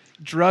I'm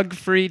Drug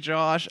Free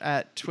Josh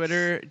at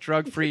Twitter,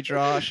 Drug Free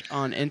Josh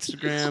on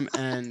Instagram,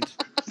 and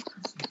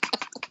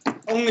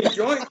Only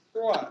joint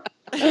for what?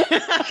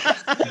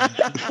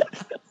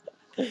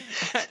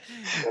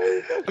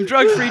 I'm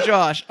Drug Free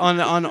Josh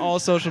on all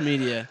social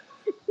media.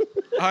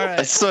 All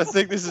right. So I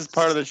think this is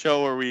part of the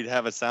show where we'd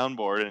have a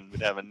soundboard and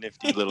we'd have a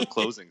nifty little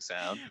closing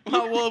sound.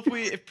 Well,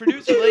 if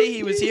producer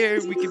Leahy was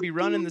here, we could be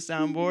running the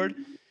soundboard.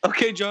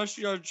 Okay, Josh,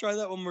 try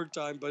that one more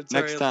time. But it's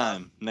Next all right.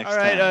 time. Next All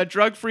right, time.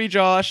 drug-free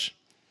Josh.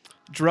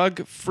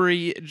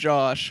 Drug-free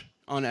Josh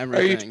on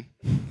everything.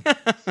 All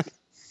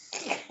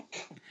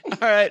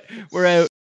right, we're out.